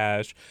in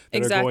cash,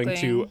 that are going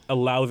to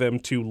allow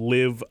them to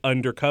live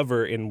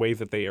undercover in ways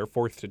that they are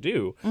forced to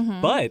do.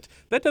 But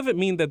that doesn't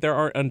mean that there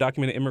aren't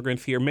undocumented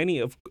immigrants here. Many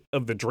of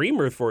the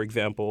dreamers, for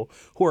example,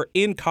 who are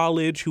in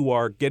college, who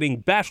are getting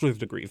bachelor's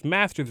degrees,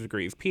 master's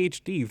degrees,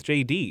 PhDs,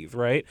 JDs,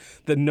 right?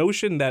 The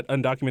notion that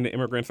undocumented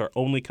immigrants are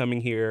only coming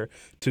here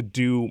to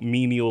do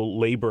menial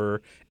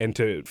labor and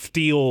to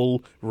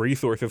steal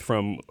resources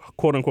from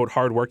quote unquote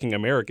hardworking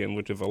Americans,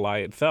 which is a lie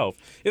itself,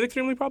 is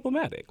extremely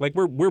problematic. Like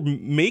we're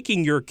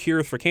making your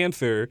cures for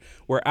cancer.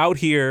 We're out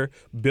here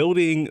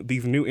building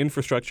these new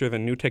infrastructures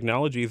and new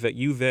technologies that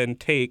you then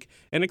take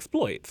and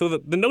exploit. So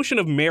the notion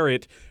of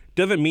merit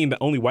doesn't mean that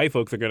only white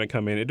folks are going to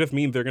come in. It just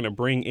means they're going to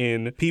bring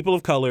in people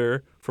of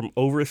color from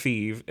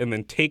overseas and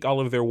then take all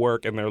of their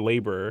work and their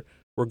labor,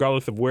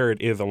 regardless of where it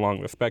is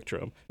along the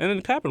spectrum, and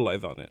then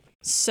capitalize on it.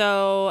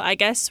 So I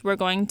guess we're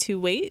going to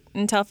wait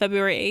until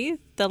February 8th,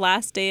 the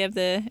last day of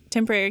the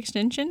temporary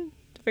extension,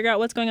 to figure out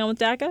what's going on with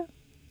DACA?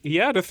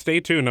 Yeah, just stay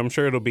tuned. I'm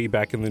sure it'll be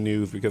back in the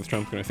news because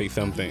Trump's going to say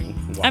something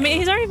wild. I mean,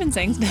 he's already been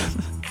saying stuff.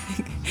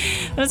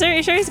 I'm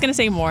sure he's going to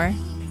say more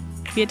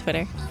via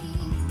Twitter.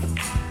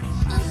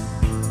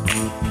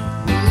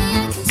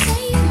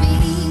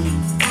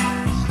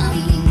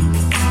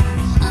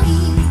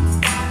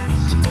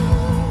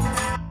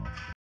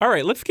 All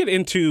right, let's get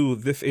into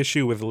this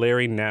issue with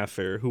Larry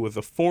Nassar, who was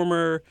a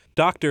former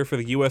doctor for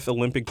the U.S.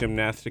 Olympic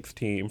gymnastics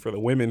team, for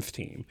the women's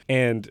team,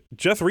 and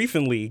just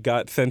recently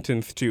got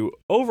sentenced to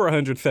over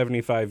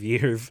 175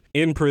 years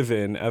in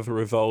prison as a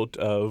result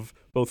of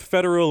both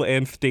federal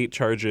and state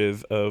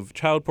charges of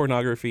child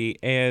pornography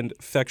and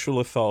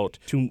sexual assault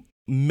to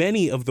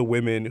many of the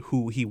women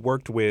who he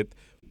worked with,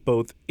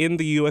 both in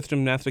the U.S.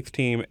 gymnastics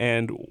team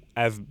and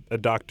as a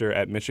doctor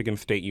at Michigan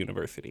State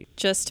University.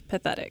 Just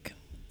pathetic.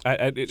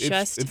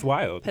 It's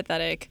wild.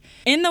 Pathetic.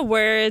 In the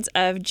words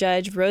of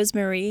Judge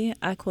Rosemarie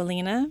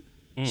Aquilina,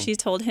 she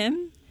told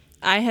him,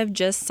 "I have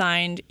just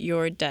signed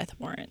your death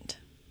warrant."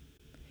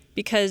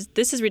 Because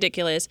this is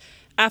ridiculous.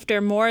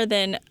 After more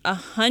than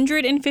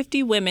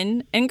 150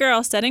 women and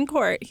girls said in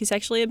court he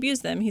sexually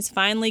abused them, he's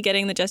finally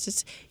getting the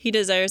justice he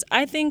deserves.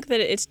 I think that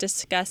it's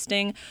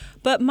disgusting.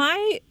 But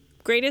my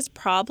greatest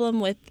problem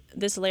with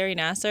this Larry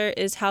Nassar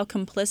is how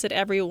complicit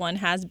everyone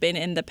has been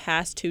in the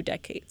past 2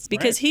 decades,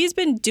 because he's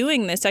been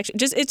doing this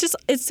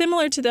it's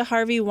similar to the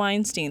Harvey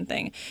Weinstein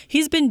thing.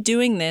 He's been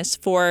doing this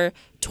for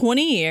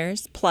 20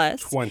 years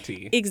plus.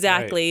 20.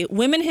 Exactly. Right.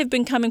 Women have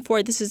been coming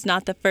forward. This is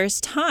not the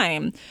first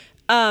time.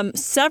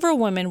 Several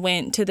women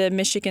went to the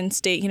Michigan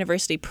State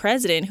University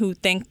president, who,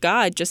 thank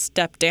God, just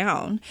stepped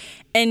down.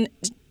 And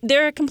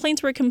their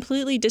complaints were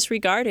completely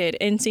disregarded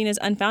and seen as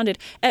unfounded.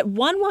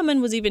 One woman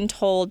was even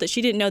told that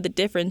she didn't know the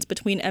difference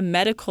between a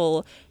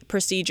medical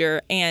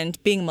procedure and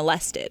being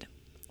molested.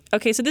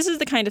 Okay, so this is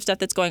the kind of stuff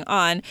that's going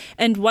on.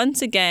 And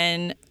once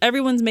again,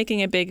 everyone's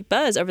making a big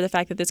buzz over the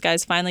fact that this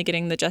guy's finally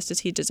getting the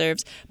justice he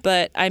deserves.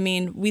 But, I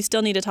mean, we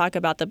still need to talk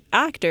about the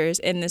actors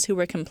in this who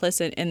were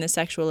complicit in the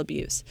sexual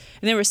abuse.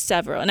 And there were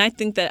several. And I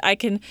think that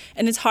and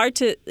it's hard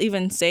to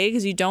even say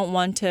because you don't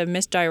want to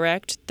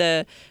misdirect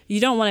the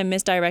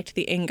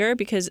anger,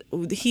 because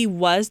he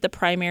was the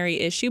primary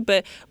issue.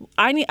 But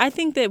I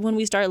think that when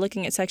we start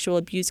looking at sexual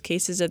abuse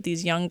cases of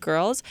these young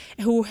girls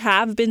who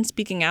have been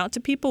speaking out to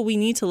people, we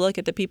need to look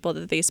at the people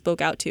that they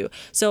spoke out to.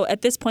 So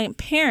at this point,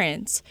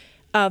 parents,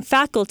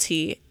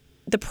 faculty,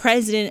 the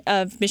president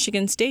of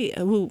Michigan State,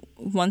 who,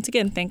 once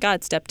again, thank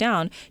God, stepped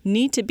down,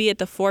 need to be at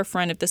the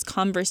forefront of this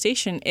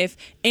conversation if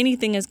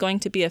anything is going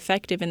to be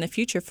effective in the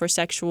future for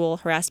sexual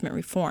harassment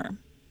reform.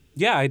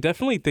 Yeah, I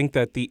definitely think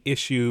that the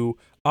issue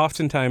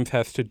oftentimes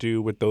has to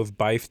do with those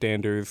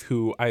bystanders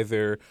who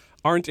either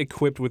aren't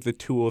equipped with the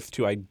tools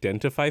to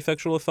identify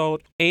sexual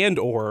assault and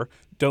or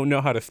don't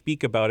know how to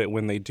speak about it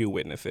when they do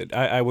witness it.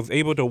 I was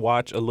able to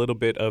watch a little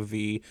bit of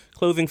the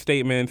closing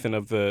statements and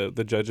of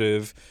the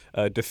judge's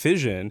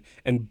decision,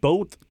 and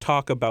both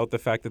talk about the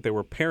fact that there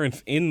were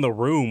parents in the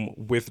room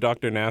with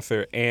Dr.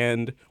 Nassar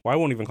and, well, I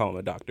won't even call him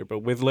a doctor, but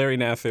with Larry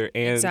Nassar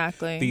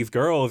and these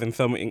girls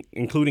and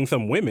including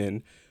some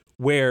women,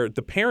 where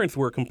the parents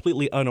were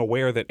completely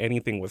unaware that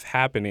anything was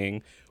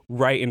happening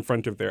right in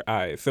front of their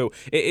eyes. So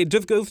it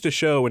just goes to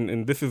show,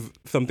 and this is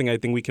something I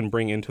think we can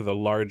bring into the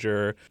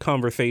larger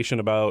conversation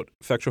about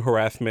sexual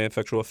harassment,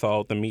 sexual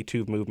assault, the Me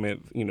Too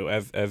movement,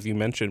 as you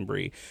mentioned,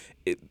 Bree.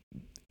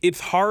 it's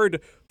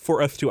hard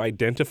for us to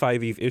identify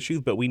these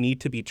issues, but we need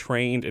to be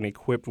trained and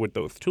equipped with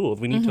those tools.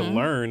 We need to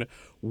learn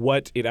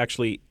what it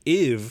actually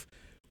is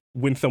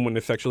when someone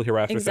is sexually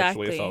harassed or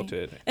sexually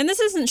assaulted. And this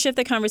doesn't shift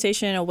the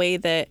conversation in a way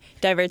that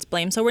diverts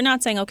blame. So we're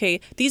not saying, okay,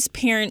 these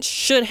parents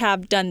should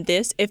have done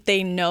this if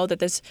they know that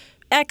this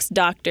X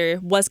doctor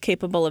was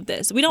capable of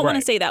this. We don't want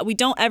to say that. We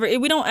don't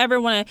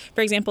ever want to,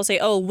 for example, say,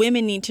 oh,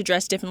 women need to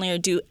dress differently or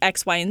do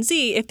X, Y, and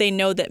Z if they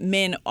know that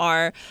men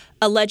are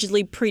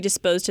allegedly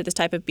predisposed to this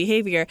type of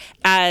behavior,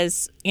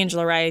 as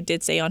Angela Rye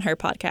did say on her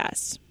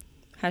podcast.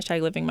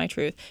 Hashtag living my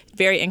truth.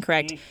 Very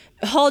incorrect.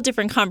 A whole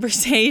different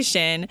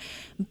conversation.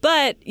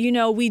 But,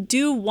 we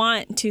do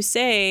want to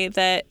say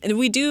that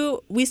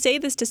we say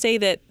this to say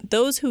that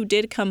those who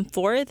did come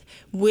forth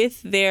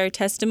with their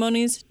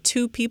testimonies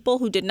to people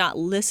who did not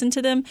listen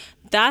to them,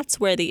 that's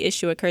where the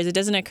issue occurs. It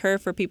doesn't occur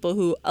for people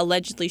who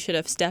allegedly should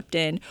have stepped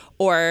in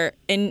or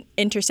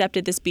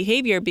intercepted this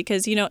behavior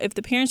because, if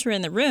the parents were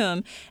in the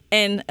room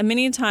and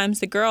many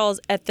times the girls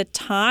at the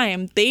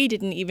time, they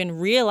didn't even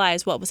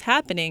realize what was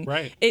happening.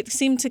 Right. It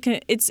seemed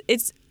to,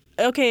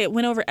 okay, it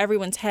went over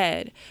everyone's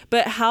head.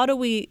 But how do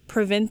we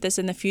prevent this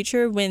in the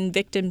future when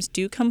victims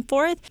do come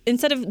forth?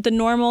 Instead of the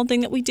normal thing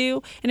that we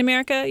do in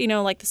America,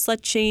 like the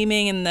slut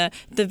shaming and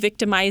the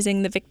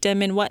victimizing the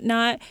victim and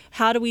whatnot,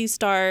 how do we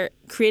start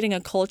creating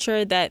a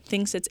culture that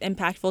thinks it's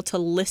impactful to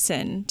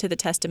listen to the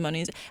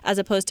testimonies as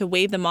opposed to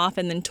wave them off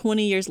and then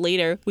 20 years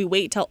later we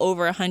wait till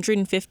over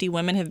 150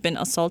 women have been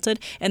assaulted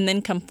and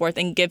then come forth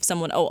and give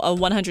someone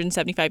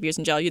 175 years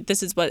in jail.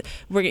 This is what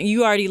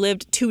you already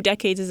lived 2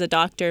 decades as a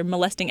doctor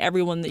molesting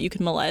everyone that you could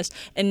molest,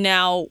 and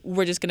now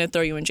we're just going to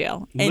throw you in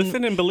jail.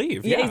 Listen and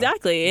believe. Yeah,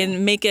 exactly.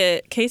 And make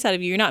a case out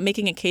of you. You're not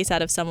making a case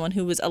out of someone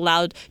who was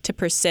allowed to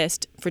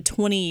persist for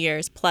 20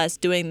 years plus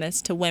doing this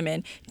to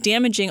women,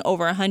 damaging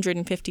over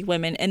 150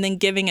 women, and then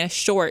giving a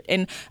short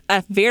and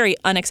a very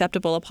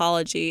unacceptable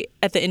apology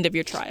at the end of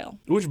your trial.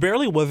 Which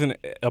barely was an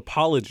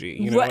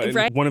apology.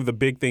 Right. One of the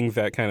big things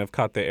that kind of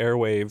caught the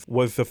airwaves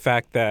was the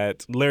fact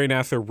that Larry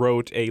Nassar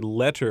wrote a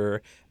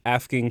letter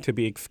asking to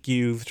be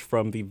excused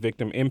from the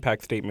victim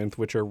impact statements,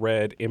 which are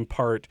read in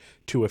part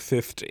to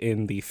assist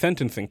in the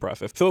sentencing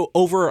process. So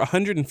over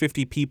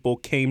 150 people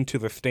came to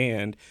the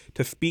stand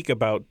to speak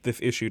about this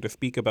issue, to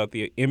speak about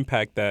the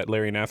impact that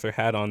Larry Nassar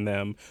had on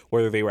them,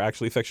 whether they were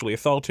actually sexually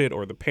assaulted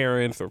or the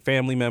parents or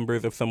family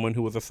members of someone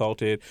who was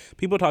assaulted.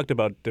 People talked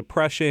about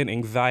depression,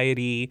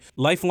 anxiety,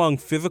 lifelong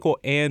physical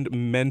and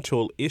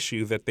mental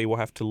issues that they will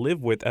have to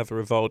live with as a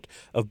result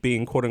of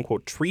being, quote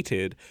unquote,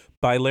 treated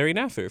by Larry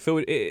Nassar.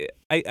 So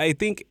I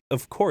think,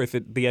 of course,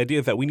 the idea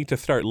is that we need to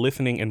start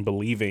listening and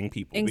believing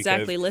people.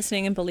 Exactly,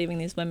 listening and believing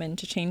these women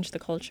to change the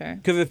culture.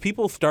 Because if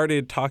people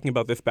started talking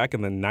about this back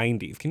in the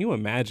 90s, can you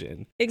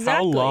imagine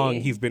how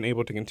long he's been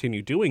able to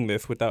continue doing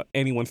this without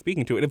anyone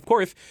speaking to it? Of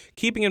course,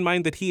 keeping in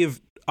mind that he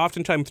has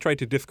oftentimes tried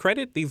to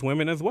discredit these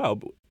women as well.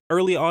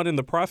 Early on in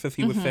the process,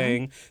 he was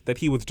saying that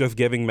he was just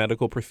giving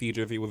medical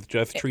procedures. He was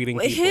just treating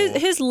people.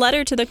 His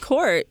letter to the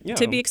court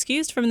to be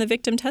excused from the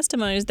victim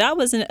testimonies, that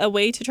was a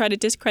way to try to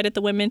discredit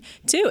the women,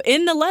 too.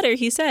 In the letter,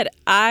 he said,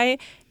 I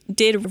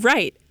did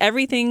right.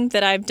 Everything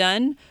that I've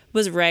done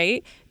was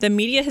right. The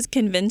media has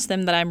convinced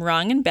them that I'm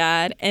wrong and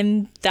bad,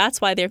 and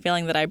that's why they're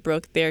feeling that I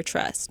broke their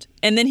trust.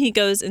 And then he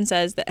goes and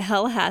says that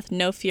hell hath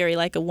no fury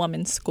like a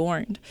woman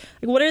scorned.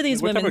 Like, what are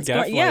these women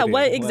scorned? Yeah,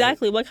 what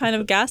exactly? What kind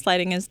of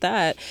gaslighting is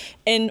that?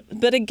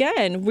 But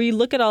again, we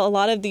look at a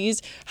lot of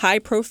these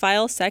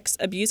high-profile sex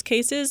abuse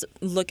cases.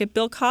 Look at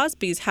Bill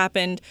Cosby's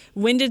happened.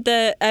 When did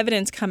the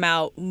evidence come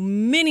out?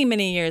 Many,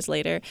 many years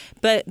later.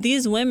 But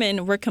these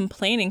women were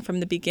complaining from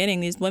the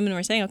beginning. These women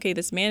were saying, okay,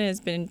 this man has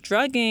been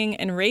drugging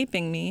and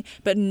raping me,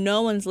 but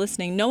no one's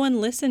listening. No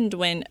one listened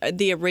when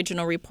the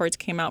original reports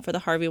came out for the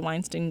Harvey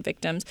Weinstein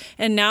victims.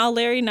 And now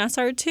Larry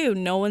Nassar, too.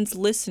 No one's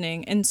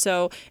listening. And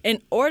so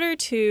in order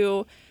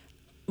to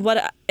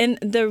and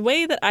the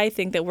way that I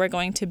think that we're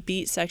going to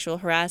beat sexual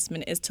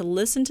harassment is to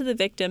listen to the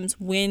victims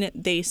when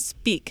they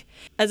speak,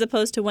 as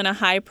opposed to when a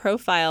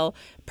high-profile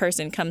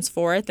person comes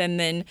forth and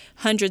then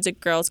hundreds of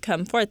girls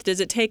come forth. Does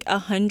it take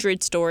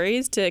 100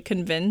 stories to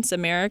convince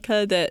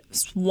America that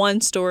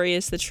one story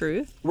is the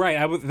truth? Right.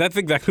 That's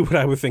exactly what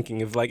I was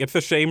thinking. Is like, it's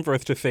a shame for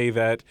us to say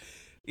that,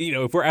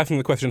 if we're asking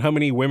the question, how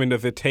many women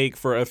does it take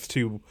for us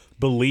to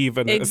believe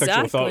a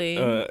sexual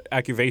assault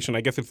accusation?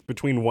 I guess it's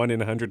between 1 and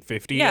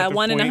 150. Yeah,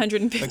 1 in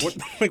 150.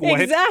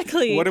 What?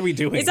 Exactly. What are we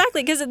doing?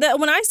 Exactly, because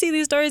when I see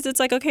these stories,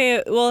 it's like,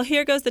 okay, well,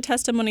 here goes the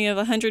testimony of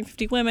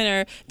 150 women,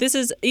 or this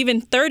is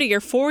even 30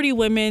 or 40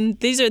 women.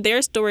 These are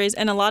their stories,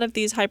 and a lot of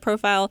these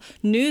high-profile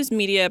news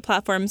media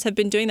platforms have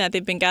been doing that.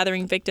 They've been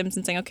gathering victims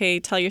and saying, okay,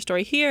 tell your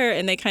story here,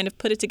 and they kind of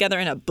put it together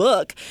in a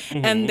book,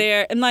 and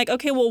they're like,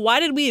 okay, well,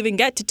 why did we even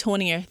get to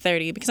 20 or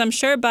 30? be, because I'm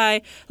sure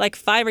by like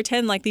 5 or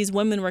 10, like these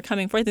women were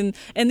coming forth, and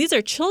these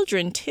are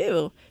children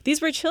too.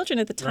 These were children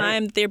at the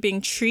time they're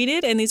being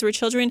treated, and these were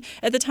children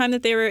at the time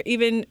that they were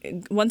even,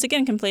 once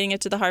again, complaining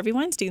it to the Harvey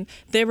Weinstein.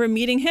 They were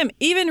meeting him.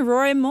 Even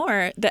Roy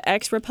Moore, the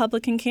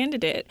ex-Republican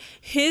candidate,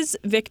 his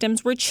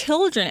victims were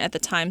children at the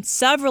time,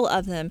 several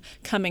of them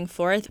coming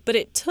forth, but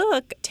it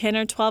took 10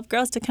 or 12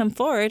 girls to come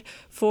forward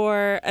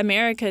for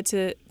America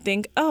to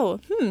think,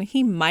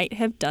 he might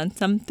have done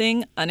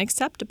something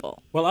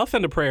unacceptable. Well, I'll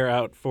send a prayer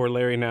out for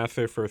Larry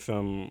Nassar for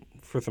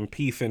some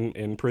peace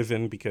in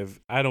prison, because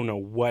I don't know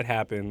what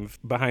happens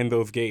behind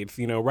those gates.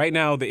 You know, right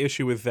now the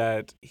issue is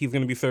that he's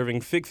going to be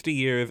serving 60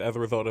 years as a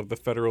result of the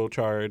federal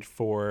charge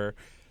for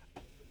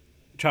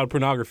child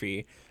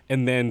pornography.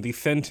 And then the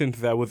sentence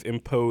that was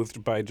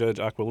imposed by Judge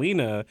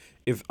Aquilina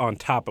is on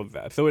top of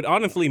that. So it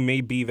honestly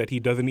may be that he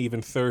doesn't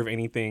even serve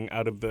anything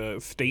out of the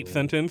state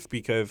sentence,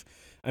 because,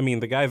 I mean,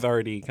 the guy's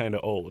already kind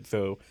of old.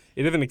 So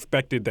it isn't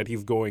expected that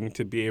he's going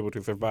to be able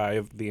to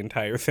survive the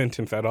entire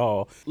sentence at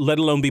all, let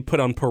alone be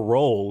put on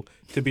parole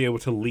to be able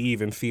to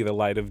leave and see the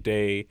light of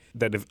day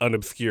that is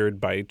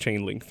unobscured by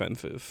chain link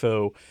fences.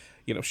 So,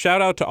 you know,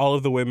 shout out to all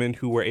of the women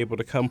who were able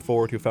to come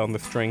forward, who found the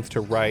strength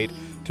to write,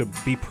 to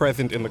be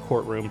present in the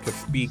courtroom, to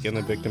speak in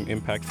the victim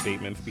impact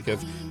statements,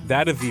 because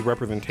that is the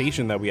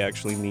representation that we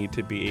actually need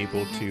to be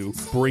able to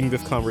bring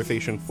this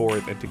conversation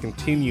forward and to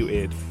continue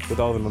it with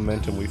all the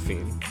momentum we've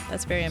seen.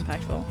 That's very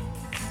impactful.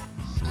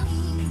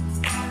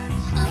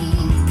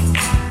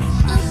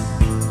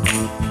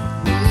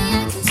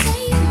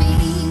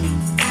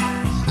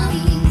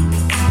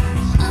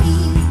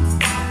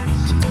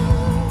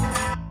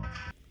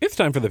 It's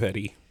time for the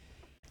petty.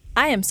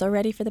 I am so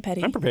ready for the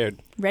petty. I'm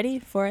prepared. Ready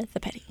for the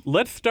petty.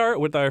 Let's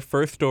start with our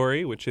first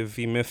story, which is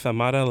the Miss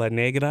Amara La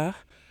Negra.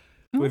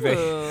 Ooh,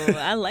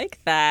 I like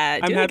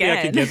that. I'm happy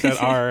I could get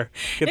that R.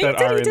 You in did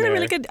there. a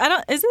really good.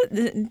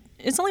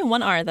 It's only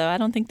one R though. I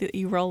don't think that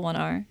you roll one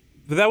R.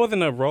 But that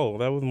wasn't a roll.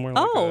 That was more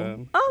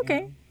like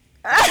okay.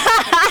 On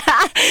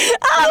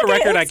the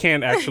record, I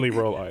can't actually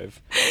roll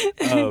R's.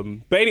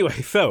 But anyway,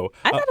 so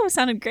I thought it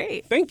sounded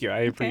great. Thank you.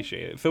 I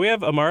appreciate it. So we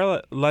have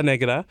Amara La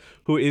Negra,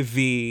 who is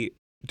the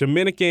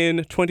Dominican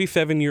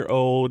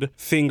 27-year-old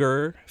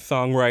singer,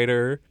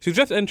 songwriter. She's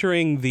just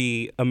entering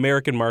the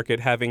American market,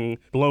 having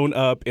blown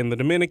up in the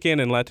Dominican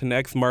and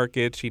Latinx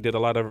markets. She did a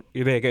lot of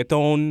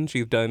reggaeton.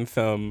 She's done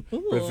some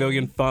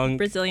Brazilian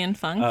funk.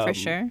 For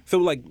sure. So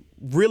like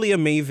really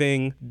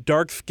amazing,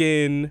 dark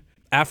skin,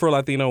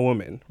 Afro-Latino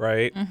woman,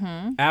 right?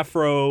 Mm-hmm.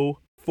 Afro,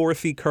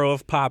 4C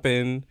curls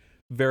popping,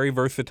 very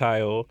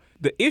versatile.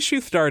 The issue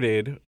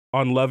started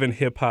on Love and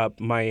Hip Hop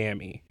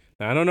Miami.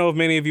 Now, I don't know if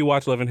many of you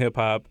watch Love and Hip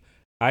Hop.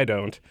 I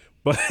don't.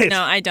 But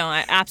no, I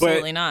don't.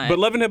 Absolutely not. But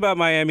Love and Hip Hop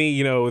Miami,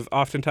 you know, is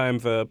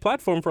oftentimes a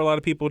platform for a lot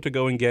of people to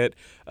go and get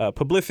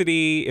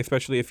publicity,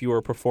 especially if you were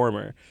a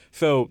performer.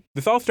 So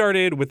this all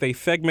started with a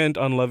segment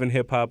on Love and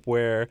Hip Hop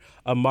where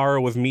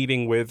Amara was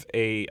meeting with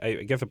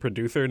I guess a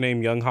producer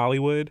named Young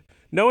Hollywood.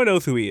 No one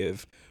knows who he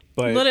is.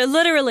 But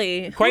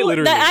literally. Quite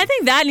literally. I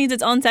think that needs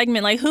its own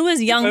segment. Like, who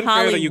is Young Hollywood? It's unfair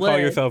Hollywood? that you call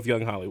yourself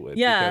Young Hollywood.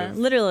 Yeah,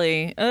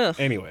 literally. Ugh.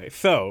 Anyway,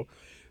 so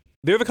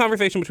there's a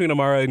conversation between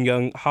Amara and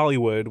Young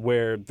Hollywood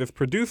where this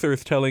producer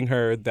is telling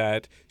her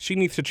that she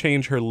needs to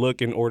change her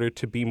look in order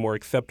to be more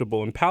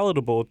acceptable and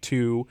palatable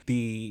to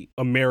the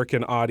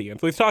American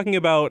audience. So he's talking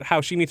about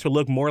how she needs to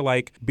look more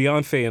like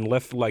Beyonce and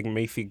less like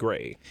Macy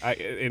Gray.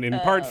 And in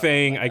part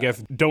saying, I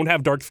guess, don't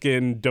have dark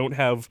skin, don't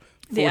have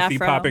 4C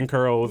popping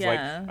curls.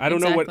 Yeah, I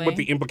don't know what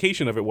the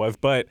implication of it was,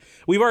 but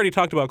we've already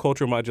talked about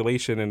cultural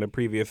modulation in a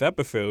previous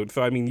episode.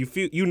 So I mean,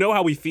 you know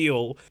how we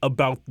feel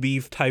about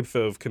these types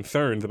of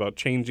concerns about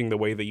changing the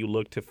way that you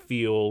look to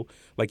feel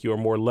like you are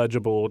more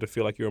legible, to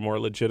feel like you're more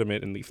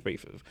legitimate in these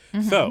spaces.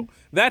 Mm-hmm. So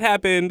that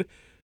happened.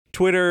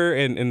 Twitter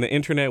and the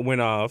internet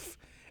went off.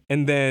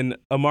 And then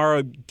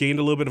Amara gained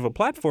a little bit of a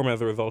platform as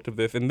a result of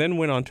this, and then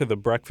went on to The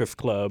Breakfast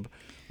Club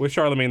with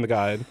Charlamagne the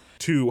God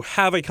to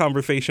have a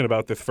conversation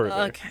about this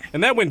further. Okay.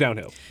 And that went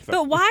downhill. So.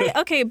 But why?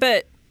 Okay,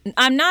 but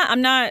I'm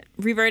not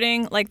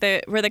reverting like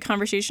where the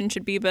conversation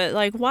should be, but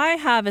like why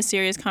have a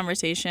serious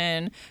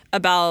conversation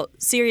about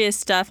serious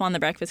stuff on The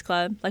Breakfast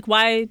Club? Like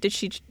why did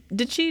she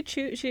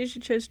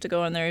chose to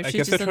go on there?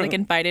 She's just like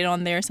invited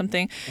on there or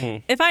something.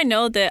 If I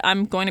know that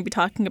I'm going to be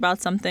talking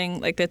about something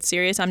like that's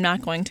serious, I'm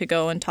not going to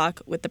go and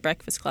talk with The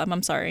Breakfast Club.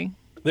 I'm sorry.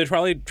 They're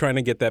probably trying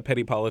to get that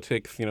petty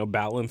politics,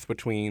 balance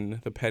between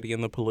the petty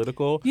and the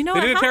political. You know,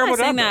 they did a terrible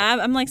job.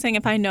 I'm like saying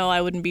if I know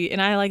I wouldn't be,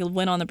 and I like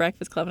went on The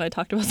Breakfast Club and I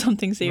talked about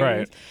something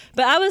serious. Right.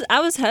 But I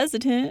was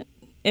hesitant.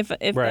 If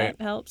that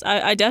helps,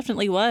 I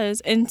definitely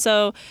was, and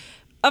so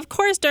of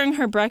course, during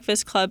her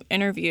Breakfast Club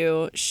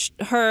interview,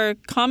 her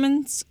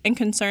comments and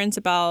concerns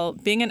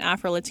about being an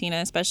Afro-Latina,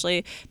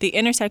 especially the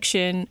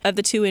intersection of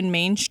the two in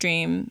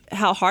mainstream,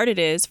 how hard it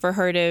is for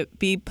her to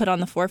be put on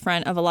the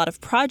forefront of a lot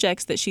of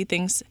projects that she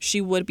thinks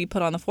she would be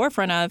put on the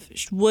forefront of.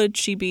 Would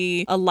she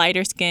be a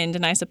lighter skinned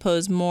and I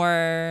suppose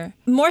more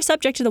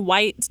subject to the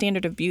white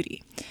standard of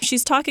beauty?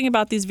 She's talking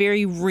about these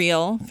very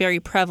real, very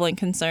prevalent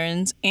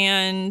concerns,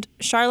 and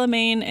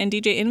Charlamagne and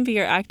DJ Envy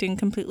are acting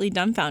completely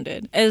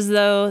dumbfounded, as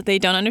though they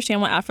don't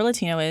understand what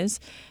Afro-Latino is.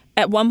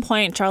 At one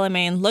point,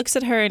 Charlamagne looks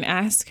at her and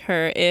asks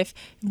her if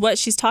what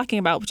she's talking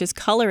about, which is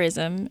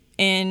colorism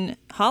in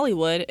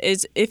Hollywood,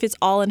 is if it's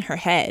all in her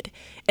head.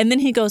 And then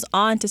he goes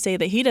on to say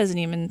that he doesn't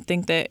even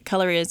think that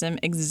colorism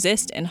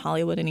exists in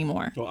Hollywood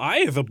anymore. Well, I,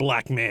 as a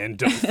black man,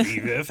 don't see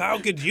this. How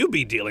could you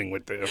be dealing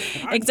with this?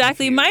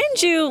 Exactly.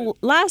 Mind you,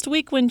 last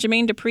week when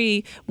Jermaine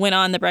Dupri went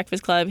on The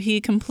Breakfast Club, he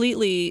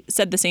completely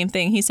said the same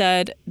thing. He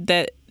said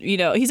that,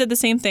 he said the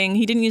same thing.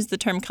 He didn't use the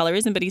term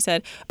colorism, but he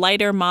said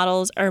lighter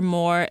models are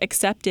more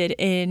accepted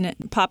in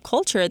pop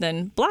culture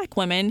than black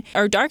women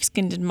or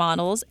dark-skinned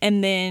models.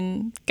 And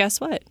then guess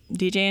what?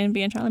 DJ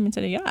Envy and Charlamagne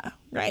said, yeah,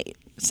 right.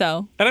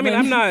 So, and I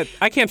mean,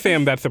 I can't say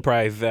I'm that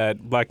surprised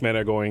that black men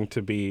are going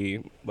to be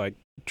like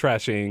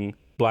trashing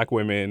black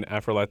women,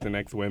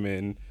 Afro-Latinx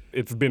women.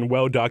 It's been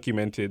well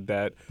documented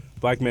that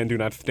black men do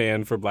not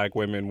stand for black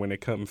women when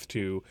it comes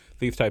to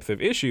these types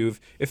of issues,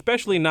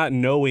 especially not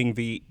knowing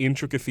the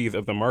intricacies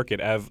of the market,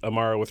 as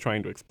Amara was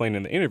trying to explain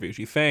in the interview.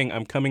 She's saying,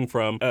 I'm coming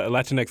from a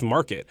Latinx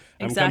market.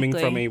 I'm coming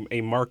from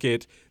a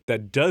market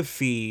that does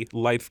see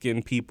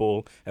light-skinned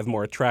people as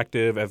more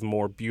attractive, as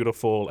more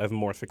beautiful, as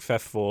more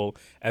successful,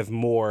 as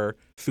more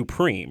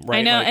supreme, right?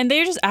 I know, and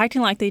they're just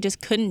acting like they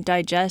just couldn't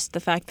digest the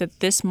fact that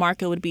this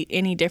market would be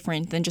any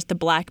different than just the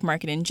black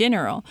market in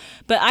general.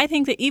 But I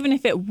think that even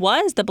if it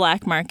was the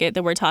black market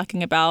that we're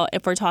talking about,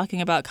 if we're talking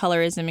about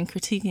colorism and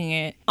critiquing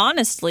it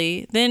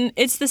honestly, then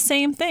it's the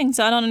same thing.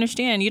 So I don't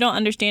understand. You don't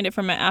understand it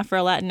from an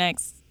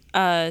Afro-Latinx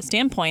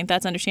standpoint.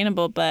 That's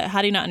understandable, but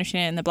how do you not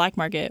understand it in the black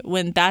market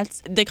when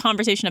that's the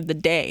conversation of the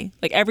day?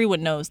 Like,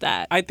 everyone knows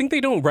that. I think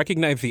they don't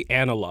recognize the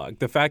analog.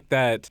 The fact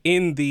that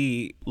in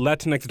the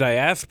Latinx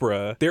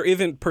diaspora, there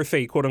isn't per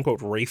se, quote unquote,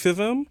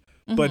 racism,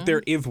 but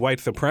there is white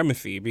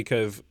supremacy,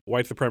 because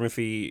white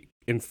supremacy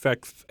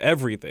infects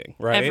everything,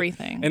 right?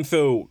 Everything. And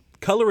so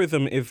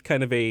colorism is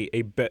kind of a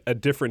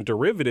different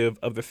derivative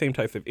of the same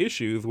types of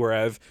issues,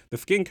 whereas the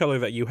skin color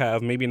that you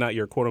have, maybe not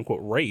your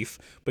quote-unquote race,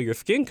 but your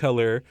skin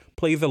color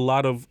plays a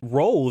lot of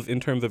roles in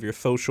terms of your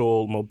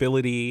social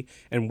mobility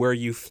and where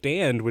you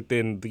stand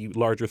within the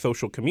larger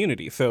social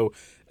community. So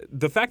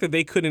the fact that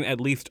they couldn't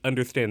at least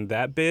understand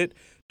that bit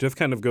just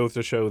kind of goes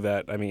to show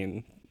that, I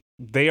mean,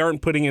 they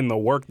aren't putting in the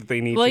work that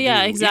they need to do. Well,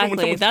 yeah,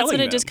 exactly.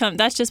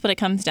 That's just what it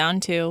comes down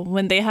to.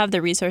 When they have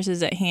the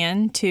resources at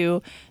hand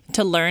to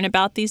learn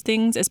about these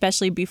things,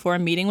 especially before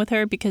meeting with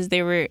her, because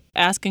they were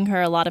asking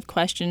her a lot of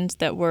questions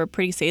that were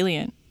pretty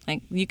salient.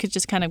 Like, you could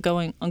just kind of go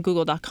on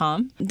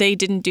Google.com. They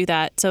didn't do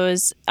that. So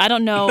I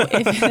don't know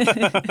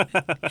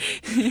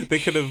if they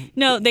could have.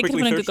 No, they could have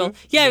put on Google.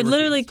 Yeah,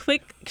 literally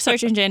quick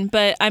search engine.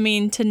 But I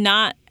mean, to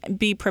not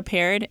be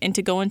prepared and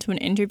to go into an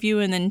interview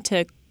and then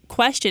to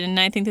question. And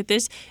I think that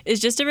this is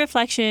just a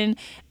reflection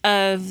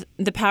of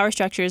the power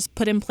structures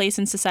put in place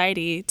in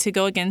society to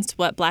go against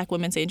what black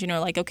women say in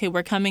general. Like, okay,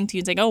 we're coming to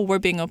you and saying, oh, we're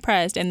being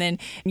oppressed. And then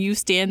you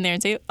stand there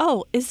and say,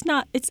 oh, it's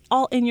not, it's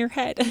all in your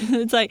head.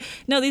 It's like,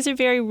 no, these are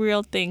very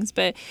real things.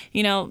 But,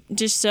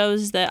 just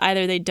shows that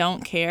either they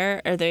don't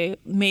care or they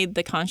made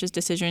the conscious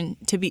decision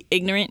to be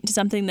ignorant to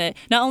something that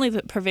not only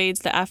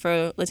pervades the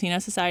Afro-Latino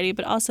society,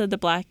 but also the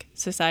black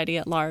society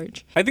at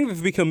large. I think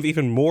this becomes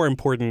even more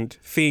important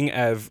seeing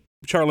as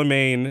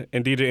Charlamagne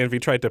and DJ Envy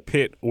tried to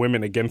pit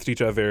women against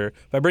each other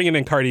by bringing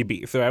in Cardi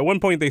B. So at one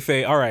point they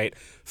say, all right,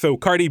 so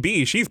Cardi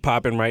B, she's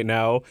popping right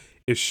now.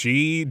 Is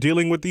she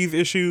dealing with these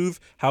issues?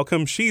 How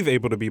come she's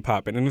able to be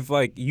popping? And it's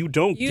like, you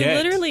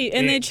literally,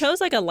 and they chose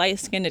like a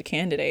light-skinned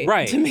candidate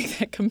to make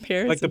that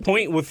comparison. Like, the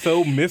point was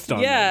so missed on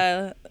them.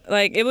 Yeah.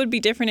 Like, it would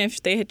be different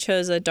if they had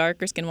chose a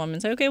darker skinned woman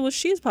and say, okay, well,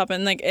 she's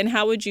popping. Like, and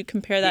how would you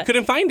compare that? They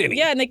couldn't find any.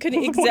 Yeah, and they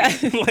couldn't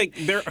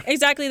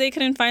exactly. They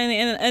couldn't find any.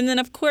 And then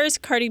of course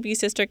Cardi B's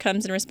sister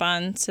comes and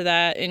responds to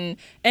that. And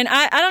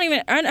I don't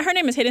even, her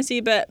name is Hennessy,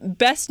 but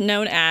best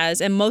known as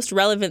and most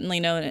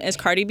relevantly known as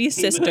Cardi B's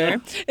sister.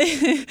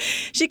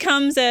 She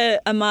comes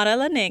at Amara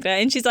La Negra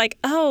and she's like,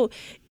 oh,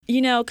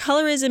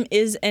 colorism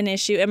is an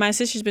issue, and my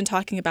sister's been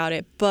talking about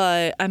it,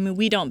 but, I mean,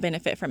 we don't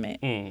benefit from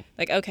it.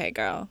 Like, okay,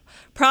 girl.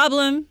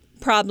 Problem.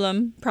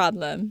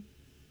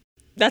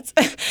 That's,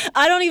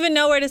 I don't even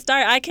know where to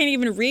start. I can't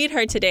even read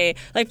her today.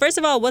 Like, first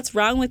of all, what's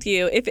wrong with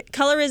you? If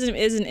colorism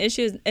is an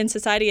issue in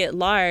society at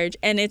large,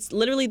 and it's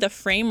literally the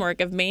framework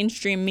of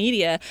mainstream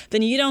media,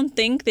 then you don't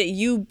think that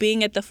you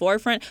being at the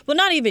forefront, well,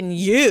 not even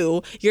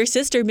you, your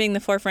sister being the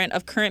forefront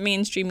of current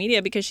mainstream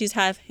media, because she's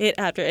half hit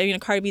after,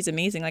 Cardi B's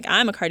amazing. Like,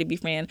 I'm a Cardi B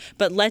fan,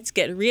 but let's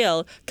get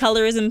real.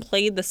 Colorism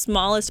played the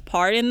smallest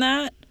part in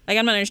that. Like,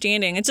 I'm not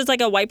understanding. It's just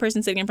like a white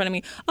person sitting in front of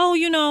me.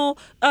 Oh,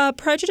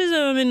 prejudice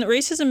and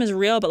racism is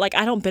real, but like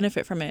I don't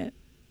benefit from it.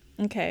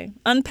 Okay.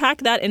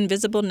 Unpack that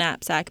invisible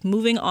knapsack.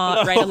 Moving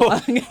on right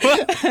along.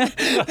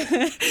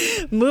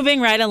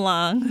 Moving right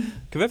along.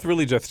 Because that's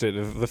really just it.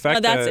 Is the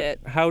fact that's that it.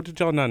 How did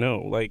y'all not know?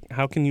 Like,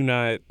 how can you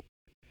not?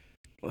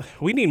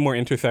 We need more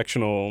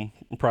intersectional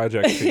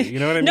projects here. You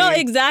know what I mean? No,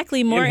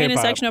 exactly. More In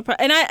hip-hop. intersectional.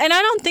 And I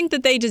don't think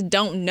that they just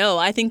don't know.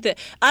 I think that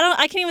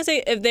I can't even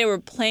say if they were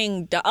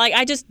playing. Like,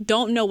 I just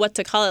don't know what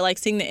to call it. Like,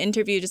 seeing the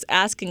interview, just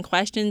asking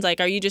questions. Like,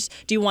 do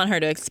you want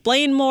her to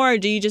explain more? Or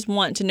do you just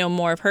want to know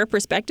more of her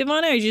perspective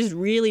on it? Or you just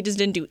really just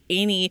didn't do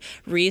any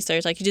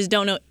research? Like, you just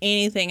don't know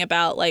anything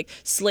about like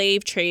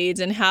slave trades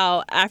and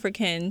how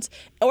Africans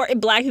or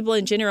Black people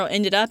in general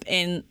ended up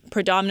in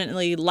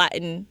predominantly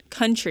Latin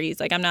countries.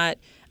 Like,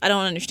 I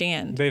don't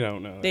understand. They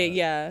don't know.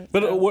 Yeah.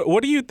 But so.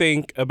 what do you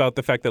think about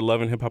the fact that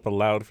Love and Hip Hop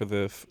allowed for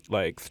this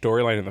like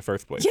storyline in the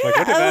first place? Yeah, Like,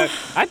 what did that?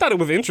 I thought it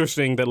was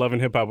interesting that Love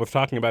and Hip Hop was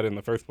talking about it in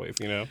the first place.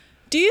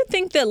 Do you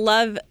think that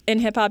Love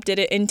and Hip Hop did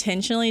it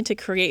intentionally to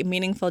create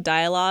meaningful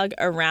dialogue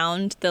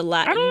around the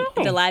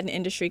Latin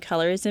industry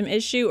colorism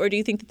issue, or do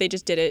you think that they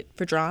just did it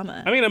for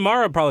drama? I mean,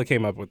 Amara probably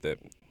came up with it.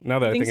 Now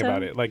that I think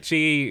about it, like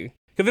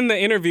because in the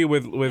interview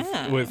with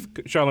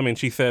Charlamagne,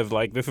 she says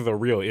like this is a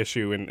real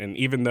issue, and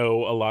even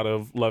though a lot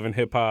of Love and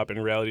Hip Hop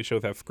and reality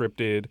shows have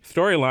scripted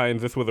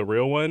storylines, this was a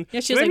real one.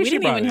 Yeah, she was like, we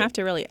didn't even have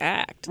to really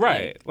act.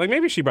 Right, like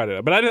maybe she brought it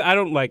up, but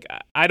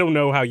I don't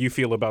know how you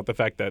feel about the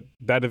fact that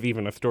that is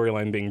even a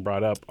storyline being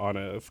brought up on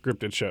a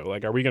scripted show.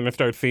 Like, are we going to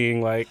start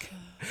seeing like?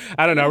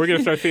 I don't know. We're going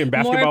to start seeing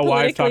basketball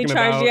wives talking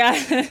about...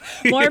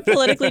 more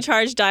politically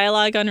charged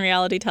dialogue on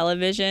reality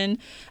television.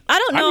 I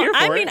don't know.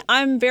 I mean,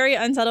 I'm very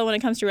unsettled when it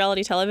comes to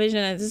reality television,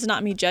 and this is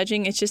not me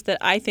judging. It's just that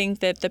I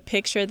think that the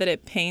picture that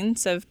it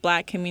paints of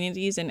Black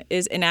communities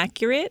is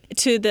inaccurate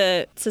to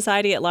the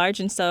society at large,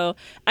 and so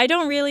I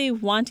don't really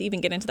want to even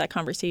get into that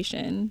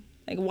conversation.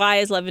 Like, why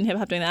is Love and Hip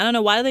Hop doing that? I don't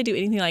know. Why do they do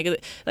anything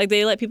like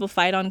they let people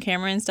fight on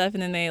camera and stuff,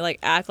 and then they like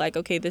act like,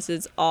 okay, this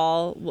is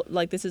all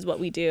like this is what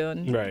we do,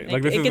 and right,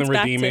 like this isn't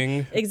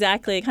redeeming.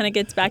 Exactly, it kind of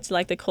gets back to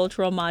like the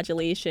cultural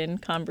modulation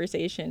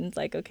conversations.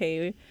 Like,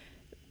 okay,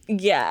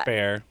 yeah,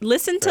 fair.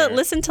 Listen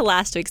to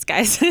last week's,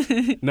 guys.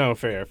 No,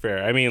 fair.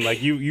 I mean, like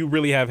you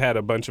really have had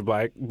a bunch of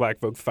black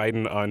folks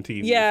fighting on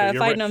TV. Yeah, so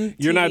fighting on TV.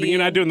 You're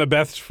not doing the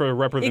best for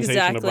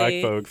representation of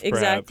Black folks.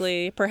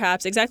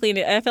 Perhaps. Exactly. And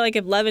I feel like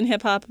if Love and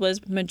Hip Hop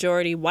was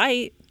majority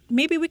white,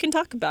 maybe we can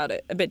talk about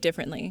it a bit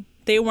differently.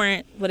 They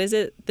weren't,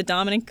 the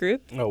dominant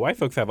group? Oh, white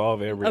folks have all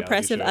their reality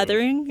oppressive shows.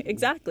 Othering?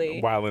 Exactly.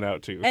 Wilding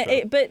out, too.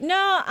 So. But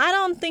no, I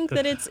don't think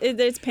that it's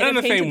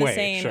painted the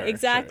same. Sure,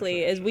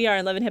 exactly, as we are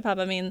in Love and Hip Hop.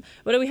 I mean,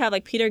 what do we have?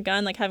 Like, Peter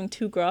Gunn, like, having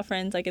two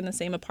girlfriends, like, in the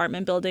same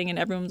apartment building, and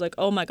everyone's like,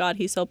 oh, my God,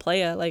 he's so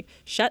playa. Like,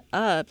 shut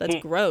up. That's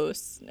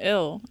gross.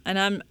 Ew.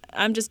 And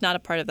I'm just not a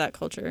part of that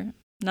culture.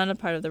 Not a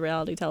part of the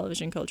reality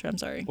television culture. I'm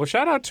sorry. Well,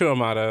 shout out to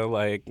Amara.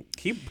 Like,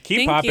 keep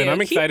popping.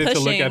 I'm excited to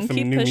look at some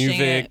new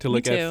music, to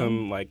look at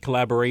some like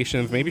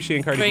collaborations. Maybe she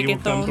and Cardi B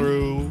will come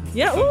through.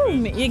 Yeah.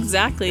 Ooh,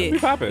 exactly.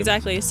 Keep popping.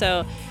 Exactly.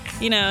 So,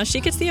 she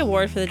gets the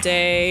award for the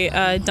day.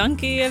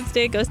 Donkey of the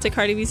day goes to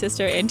Cardi B's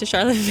sister and to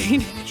Charlotte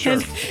Vane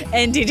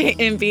and DJ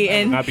Envy.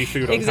 And not be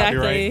sued on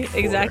copyright.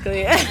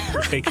 Exactly.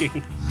 For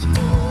taking.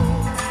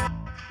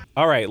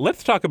 All right,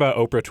 let's talk about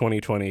Oprah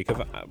 2020,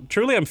 because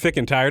truly I'm sick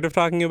and tired of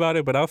talking about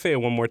it, but I'll say it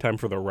one more time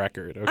for the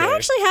record. Okay? I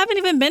actually haven't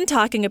even been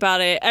talking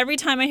about it. Every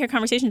time I hear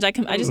conversations, I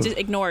just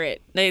ignore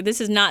it. This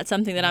is not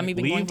something that I'm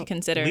even going to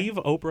consider. Leave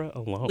Oprah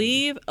alone.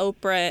 Leave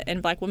Oprah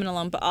and Black women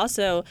alone, but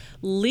also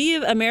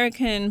leave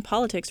American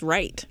politics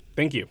right.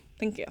 Thank you.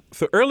 Thank you.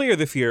 So earlier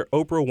this year,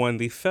 Oprah won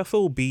the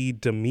Cecil B.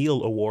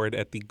 DeMille Award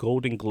at the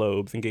Golden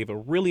Globes and gave a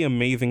really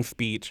amazing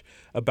speech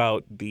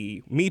about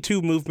the Me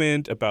Too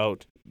movement,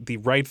 about the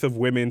rights of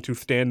women to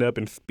stand up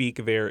and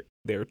speak their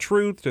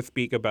truth, to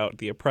speak about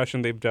the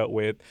oppression they've dealt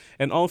with,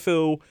 and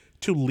also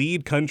to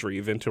lead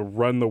countries and to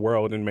run the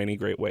world in many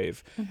great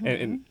ways. Mm-hmm.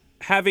 And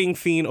having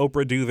seen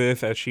Oprah do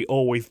this, as she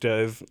always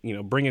does,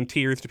 bringing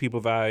tears to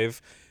people's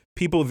eyes,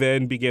 people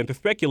then began to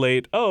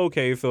speculate, oh,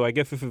 okay, so I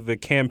guess this is the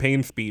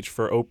campaign speech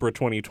for Oprah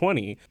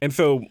 2020. And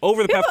so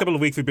over the past couple of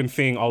weeks, we've been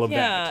seeing all of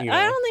that.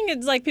 I don't think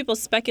it's like people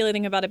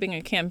speculating about it being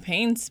a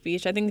campaign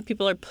speech. I think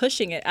people are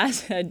pushing it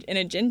as an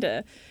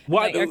agenda.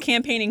 Or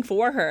campaigning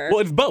for her. Well,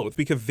 it's both,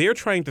 because they're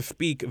trying to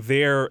speak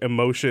their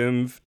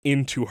emotions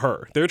into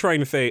her. They're trying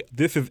to say,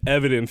 this is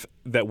evidence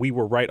that we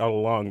were right all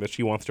along, that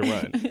she wants to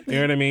run. You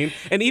know what I mean?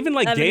 And even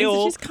like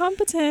Gayle. She's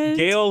competent.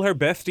 Gayle, her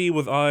bestie,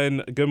 was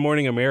on Good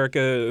Morning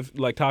America,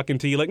 like talking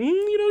to you, like,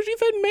 she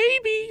said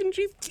maybe, and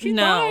she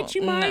thought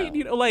she might.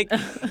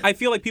 I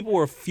feel like people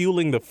were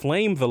fueling the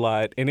flames a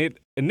lot, and it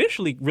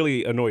initially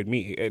really annoyed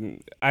me.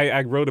 And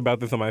I wrote about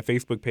this on my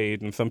Facebook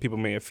page, and some people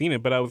may have seen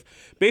it, but I was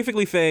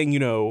basically saying,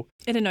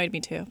 It annoyed me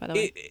too, by the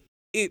way.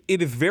 it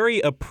is very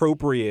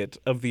appropriate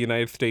of the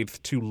United States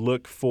to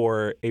look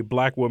for a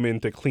black woman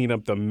to clean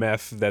up the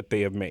mess that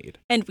they have made.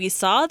 And we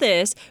saw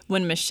this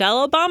when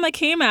Michelle Obama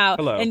came out.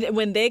 Hello. And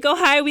when they go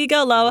high, we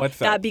go low. What's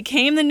that up?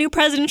 became the new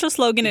presidential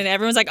slogan. And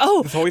everyone's like,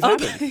 oh, This always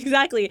happens.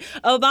 exactly.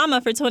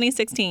 Obama for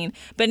 2016.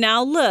 But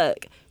now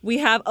look, we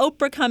have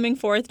Oprah coming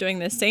forth doing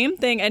the same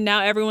thing. And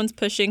now everyone's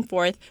pushing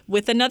forth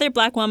with another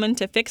black woman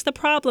to fix the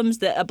problems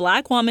that a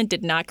black woman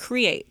did not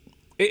create.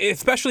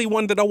 Especially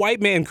one that a white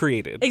man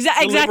created.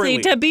 Exactly,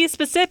 deliberately. to be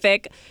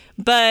specific.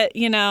 But,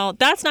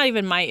 that's not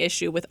even my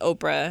issue with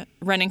Oprah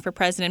running for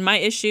president. My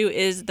issue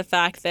is the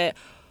fact that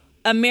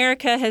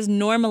America has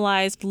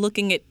normalized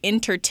looking at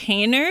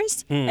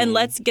entertainers. And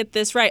let's get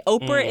this right.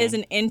 Oprah is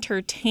an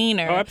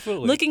entertainer. Oh,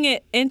 absolutely. Looking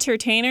at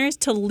entertainers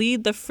to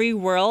lead the free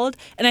world.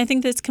 And I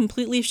think this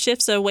completely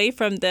shifts away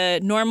from the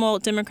normal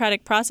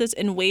democratic process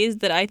in ways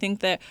that I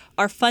think that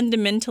are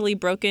fundamentally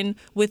broken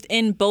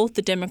within both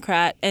the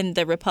Democrat and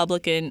the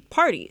Republican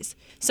parties.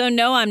 So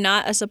no, I'm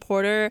not a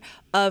supporter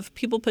of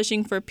people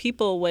pushing for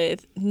people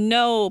with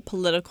no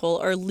political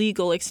or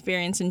legal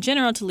experience in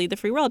general to lead the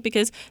free world,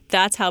 because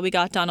that's how we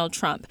got Donald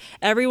Trump.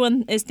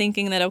 Everyone is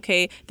thinking that,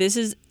 okay, this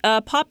is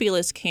a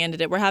populist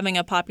candidate. We're having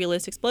a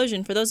populist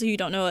explosion. For those of you who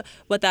don't know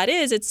what that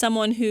is, it's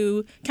someone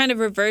who kind of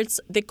reverts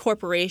the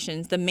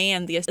corporations, the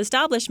man, the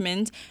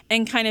establishment,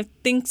 and kind of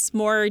thinks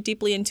more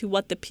deeply into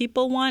what the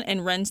people want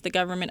and runs the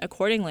government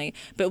accordingly.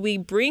 But we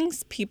bring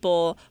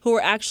people who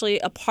are actually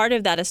a part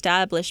of that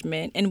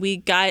establishment, and we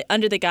guide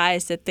under the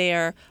guise that they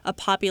are a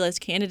populist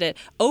candidate.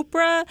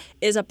 Oprah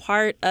is a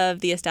part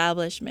of the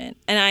establishment,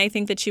 and I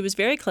think that she was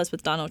very close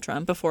with Donald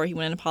Trump before he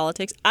went into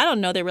politics. I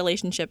don't know their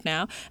relationship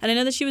now, and I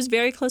know that she was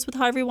very close with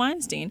Harvey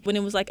Weinstein when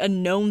it was like a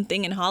known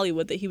thing in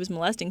Hollywood that he was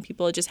molesting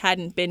people. It just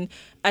hadn't been,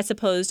 I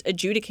suppose,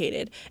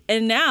 adjudicated.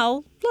 And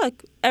now,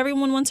 look,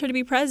 everyone wants her to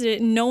be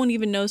president, and no one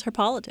even knows her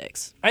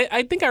politics.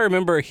 I think I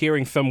remember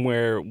hearing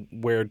somewhere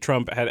where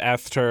Trump had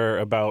asked her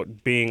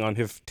about being on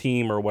his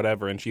team or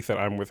whatever, and she said,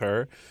 I'm with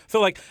her.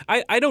 So,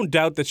 I don't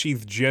doubt that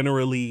she's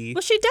generally...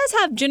 Well, she does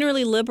have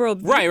generally liberal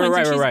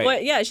viewpoints.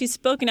 Right. Yeah, she's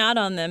spoken out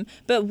on them.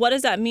 But what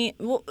does that mean?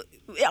 Well,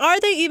 are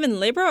they even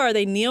liberal? Are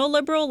they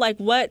neoliberal? Like,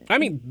 what? I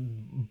mean...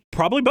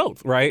 Probably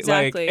both, right?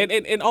 Exactly.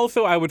 And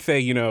also I would say,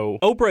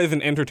 Oprah is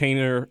an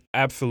entertainer,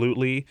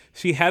 absolutely.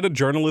 She had a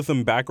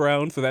journalism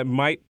background, so that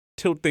might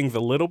tilt things a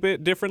little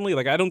bit differently.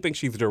 I don't think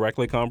she's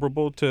directly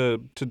comparable to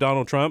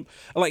Donald Trump.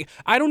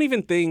 I don't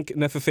even think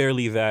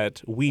necessarily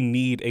that we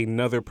need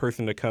another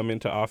person to come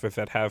into office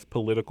that has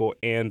political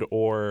and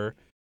or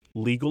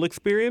legal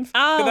experience.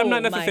 Oh, I'm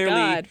not necessarily,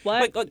 my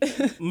God.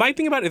 What? My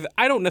thing about it is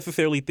I don't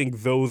necessarily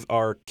think those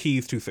are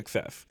keys to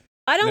success.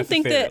 I don't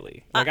think that...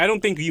 I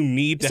don't think you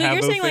need to have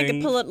those things. So you're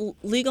saying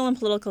legal and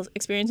political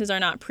experiences are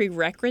not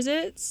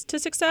prerequisites to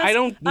success? I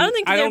don't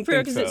think they're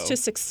prerequisites to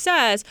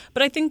success,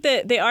 but I think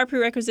that they are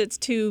prerequisites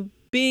to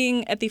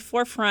being at the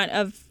forefront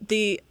of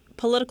the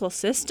political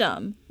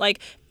system.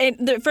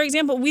 For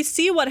example, we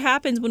see what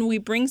happens when we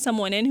bring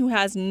someone in who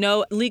has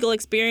no legal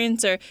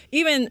experience or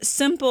even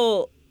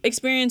simple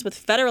experience with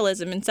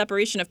federalism and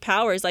separation of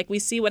powers. We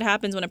see what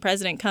happens when a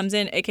president comes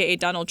in, aka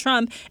Donald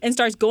Trump, and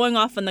starts going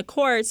off in the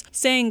courts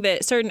saying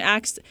that certain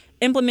acts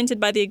implemented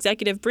by the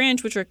executive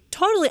branch, which are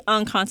totally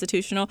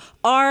unconstitutional,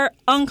 are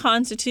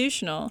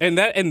unconstitutional. And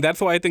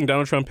that's why I think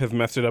Donald Trump has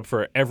messed it up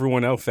for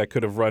everyone else that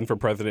could have run for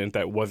president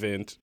that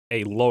wasn't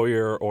a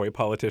lawyer or a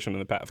politician in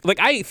the past.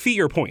 I see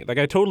your point.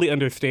 I totally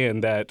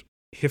understand that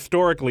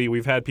historically,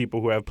 we've had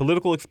people who have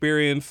political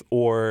experience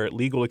or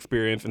legal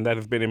experience, and that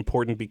has been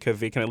important because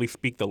they can at least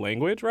speak the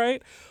language,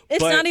 right?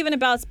 It's not even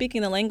about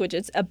speaking the language.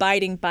 It's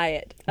abiding by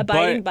it,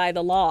 by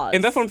the laws.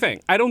 And that's what I'm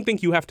saying. I don't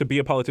think you have to be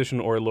a politician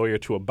or a lawyer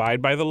to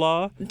abide by the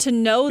law. To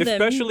know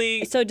them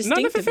especially, so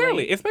distinctively. Not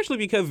necessarily, especially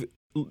because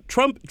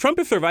Trump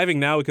is surviving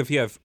now because he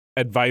has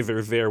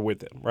advisors there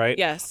with him, right?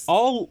 Yes.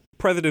 All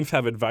presidents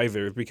have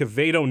advisors because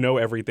they don't know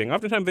everything.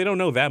 Oftentimes, they don't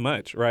know that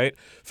much, right?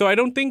 So I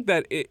don't think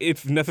that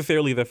it's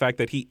necessarily the fact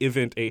that he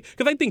isn't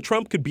because I think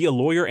Trump could be a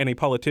lawyer and a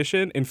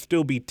politician and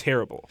still be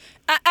terrible.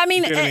 I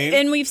mean, you know what I mean?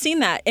 And we've seen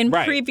that in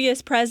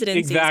previous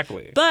presidencies.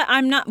 Exactly. But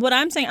I'm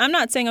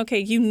not saying, okay,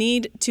 you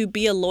need to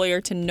be a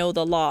lawyer to know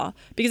the law,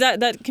 because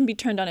that can be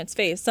turned on its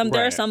face.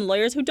 There are some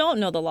lawyers who don't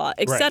know the law,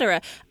 etc.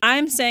 Right.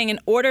 I'm saying in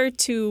order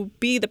to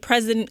be the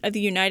president of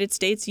the United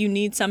States, you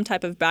need some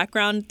type of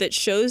background that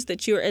shows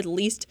that you're at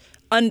least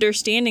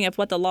understanding of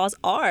what the laws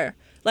are.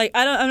 I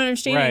don't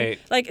understand. Right.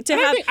 I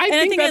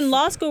think in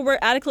law school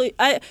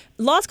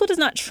law school does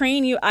not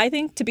train you, I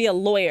think, to be a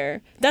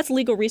lawyer. That's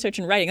legal research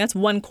and writing. That's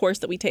one course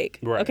that we take.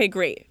 Right. Okay,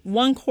 great.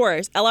 One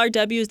course.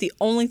 LRW is the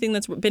only thing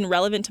that's been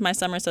relevant to my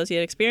summer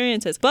associate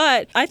experiences.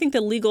 But I think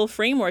the legal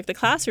framework, the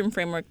classroom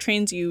framework,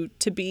 trains you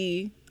to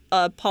be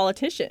a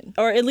politician,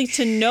 or at least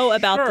to know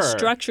about the Sure.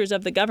 structures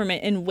of the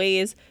government in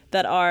ways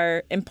that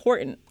are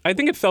important. I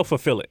think it's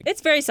self-fulfilling.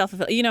 It's very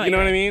self-fulfilling. You know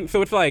what I mean?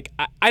 So it's like,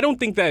 I don't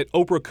think that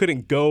Oprah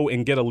couldn't go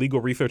and get a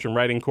legal research and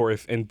writing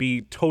course and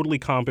be totally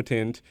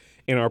competent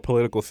in our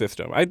political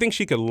system. I think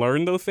she could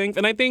learn those things.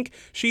 And I think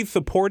she's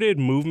supported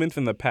movements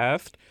in the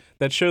past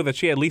that show that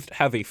she at least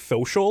has a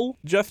social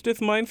justice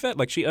mindset.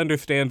 Like, she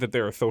understands that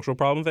there are social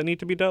problems that need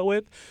to be dealt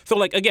with. So,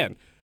 like, again,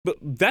 but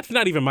that's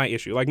not even my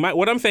issue. Like,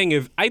 what I'm saying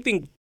is, I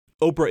think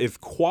Oprah is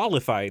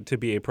qualified to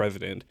be a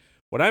president.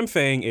 What I'm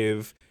saying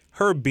is,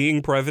 her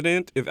being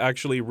president is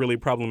actually really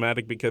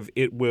problematic because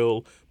it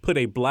will put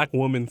a black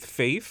woman's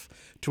face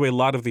to a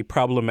lot of the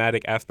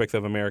problematic aspects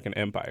of American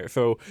empire.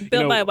 So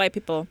Built by white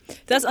people.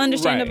 That's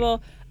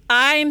understandable.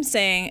 Right. I'm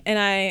saying, and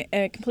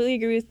I completely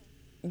agree with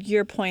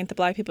your point that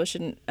black people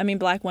shouldn't,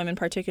 black women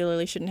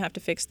particularly shouldn't have to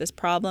fix this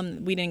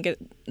problem we didn't get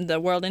the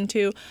world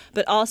into.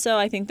 But also,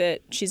 I think that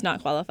she's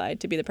not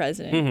qualified to be the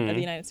president of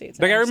the United States.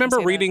 Like, I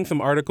remember reading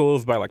some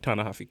articles by like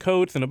Ta-Nehisi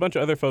Coates and a bunch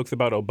of other folks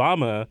about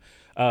Obama.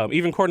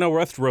 Even Cornel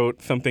West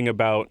wrote something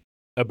about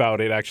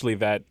it, actually,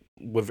 that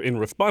was in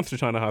response to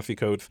Ta-Nehisi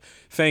Coates,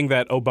 saying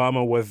that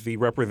Obama was the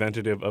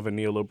representative of a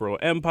neoliberal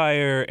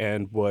empire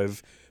and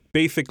was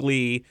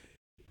basically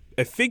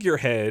a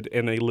figurehead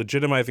and a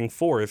legitimizing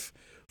force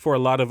for a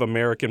lot of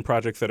American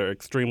projects that are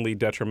extremely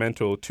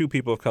detrimental to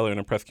people of color and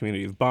oppressed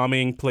communities,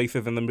 bombing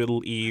places in the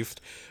Middle East,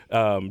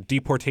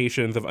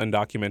 deportations of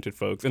undocumented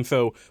folks. And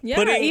so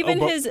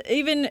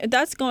even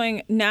that's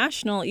going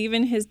national,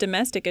 even his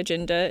domestic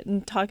agenda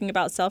and talking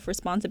about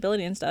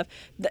self-responsibility and stuff,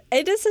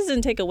 this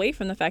doesn't take away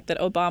from the fact that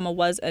Obama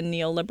was a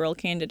neoliberal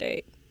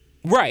candidate.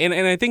 Right.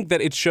 And I think that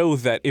it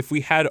shows that if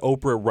we had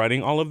Oprah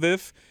running all of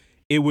this,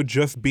 it would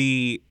just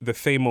be the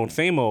same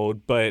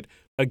old, but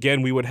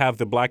again, we would have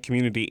the black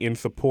community in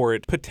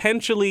support,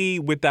 potentially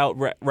without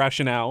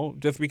rationale,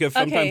 just because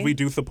sometimes we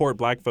do support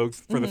black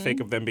folks for the sake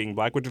of them being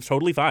black, which is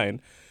totally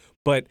fine.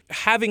 But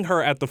having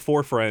her at the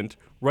forefront,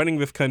 running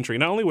this country,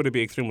 not only would it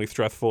be extremely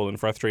stressful and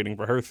frustrating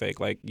for her sake,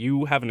 like,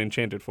 you have an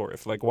enchanted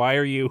forest. Like, why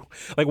would you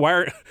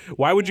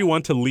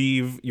want to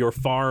leave your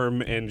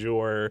farm and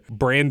your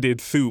branded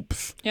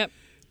soups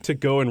to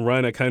go and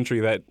run a country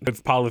that its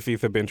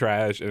policies have been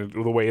trash and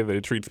the way that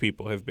it treats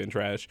people has been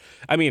trash?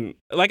 I mean,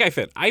 like I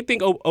said, I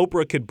think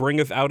Oprah could bring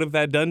us out of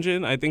that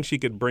dungeon. I think she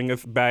could bring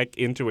us back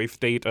into a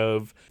state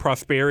of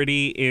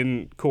prosperity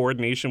in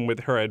coordination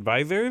with her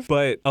advisors.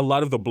 But a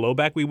lot of the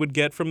blowback we would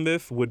get from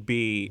this would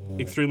be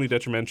extremely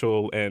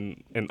detrimental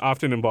and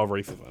often involve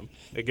racism.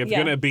 Like, it's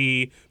going to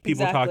be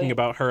people talking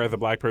about her as a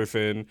black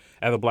person,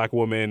 as a black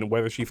woman,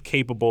 whether she's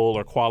capable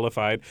or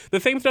qualified. The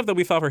same stuff that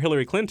we saw for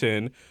Hillary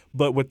Clinton,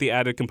 but with the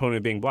added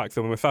component being black.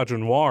 So the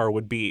misogynoir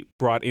would be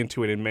brought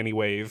into it in many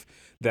ways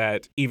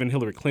that even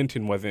Hillary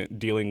Clinton wasn't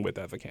dealing with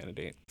as a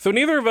candidate. So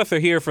neither of us are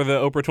here for the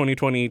Oprah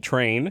 2020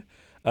 train.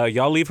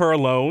 Y'all leave her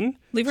alone.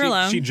 Leave her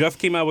alone. She just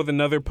came out with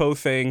another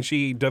post saying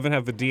she doesn't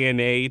have the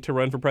DNA to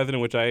run for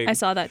president, which I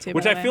saw that too.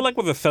 Which I feel like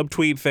was a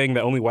subtweet saying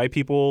that only white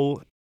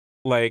people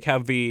like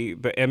have the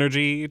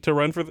energy to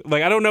run for.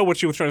 Like, I don't know what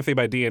she was trying to say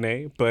by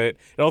DNA, but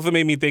it also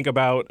made me think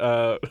about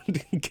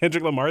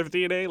Kendrick Lamar's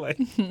DNA. Like.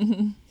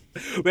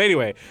 But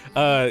anyway,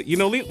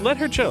 let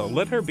her chill.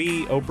 Let her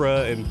be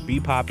Oprah and be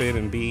poppin'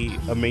 and be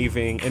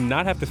amazing and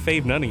not have to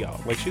save none of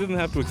y'all. Like, she doesn't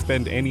have to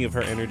expend any of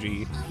her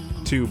energy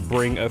to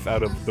bring us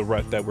out of the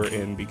rut that we're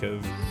in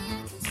because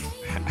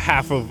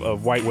half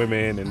of white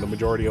women and the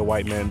majority of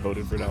white men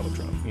voted for Donald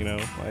Trump, you know?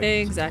 Like,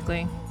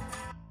 exactly.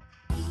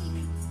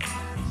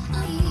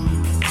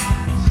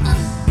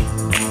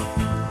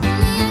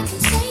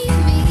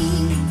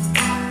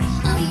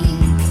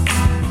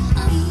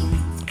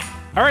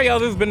 All right, y'all,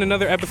 this has been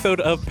another episode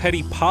of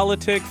Petty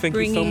Politics. Thank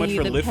you so much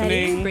for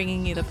listening.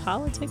 Bringing you the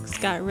politics.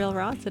 Got real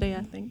raw today,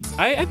 I think.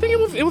 I think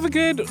it was a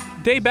good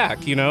day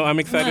back, you know. I'm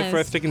excited for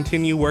us to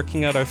continue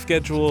working out our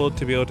schedule,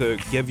 to be able to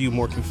give you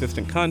more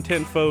consistent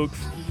content, folks.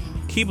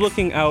 Keep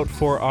looking out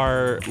for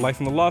our Life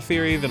in the Law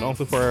series and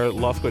also for our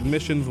Law School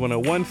Admissions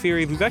 101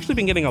 series. We've actually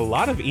been getting a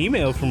lot of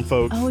emails from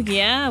folks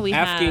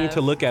asking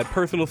to look at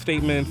personal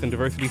statements and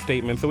diversity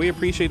statements. So we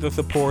appreciate the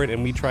support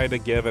and we try to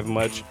give as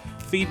much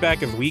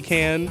feedback as we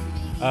can.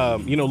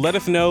 Let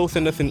us know,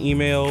 send us an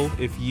email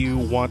if you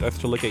want us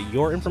to look at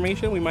your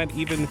information. We might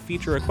even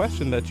feature a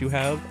question that you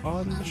have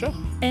on the show.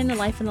 In the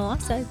Life in the Law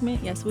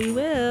segment, yes, we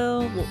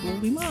will.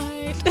 We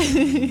might.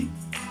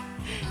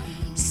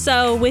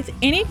 So with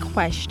any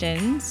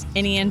questions,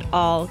 any and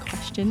all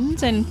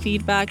questions and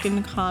feedback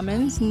and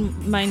comments,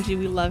 and mind you,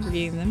 we love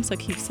reading them, so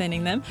keep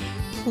sending them,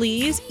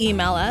 please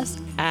email us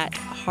at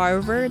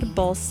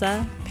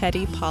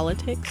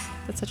harvardbolsapettypolitics.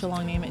 That's such a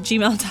long name, at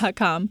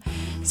gmail.com.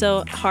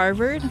 So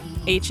Harvard, Harvard,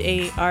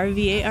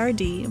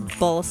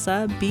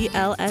 Bolsa,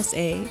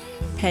 BLSA,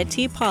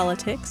 Petty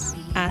Politics,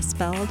 as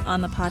spelled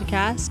on the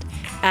podcast,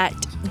 at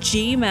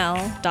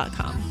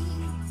gmail.com.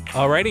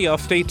 Alrighty, y'all,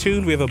 stay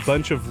tuned. We have a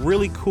bunch of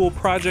really cool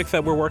projects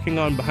that we're working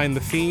on behind the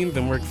scenes,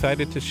 and we're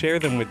excited to share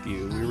them with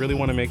you. We really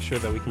want to make sure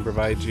that we can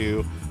provide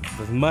you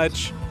with as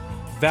much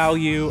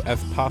value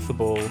as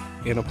possible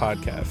in a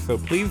podcast. So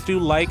please do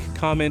like,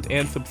 comment,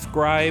 and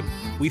subscribe.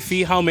 We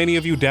see how many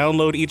of you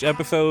download each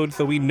episode,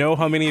 so we know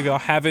how many of y'all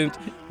haven't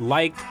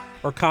liked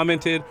or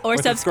commented or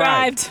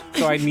subscribed.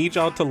 So I need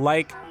y'all to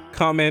like,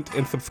 comment,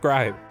 and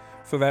subscribe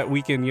so that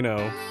we can,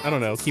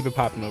 keep it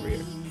popping over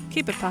here.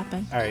 Keep it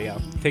popping. All right,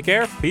 y'all. Take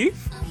care.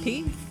 Peace.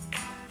 Peace.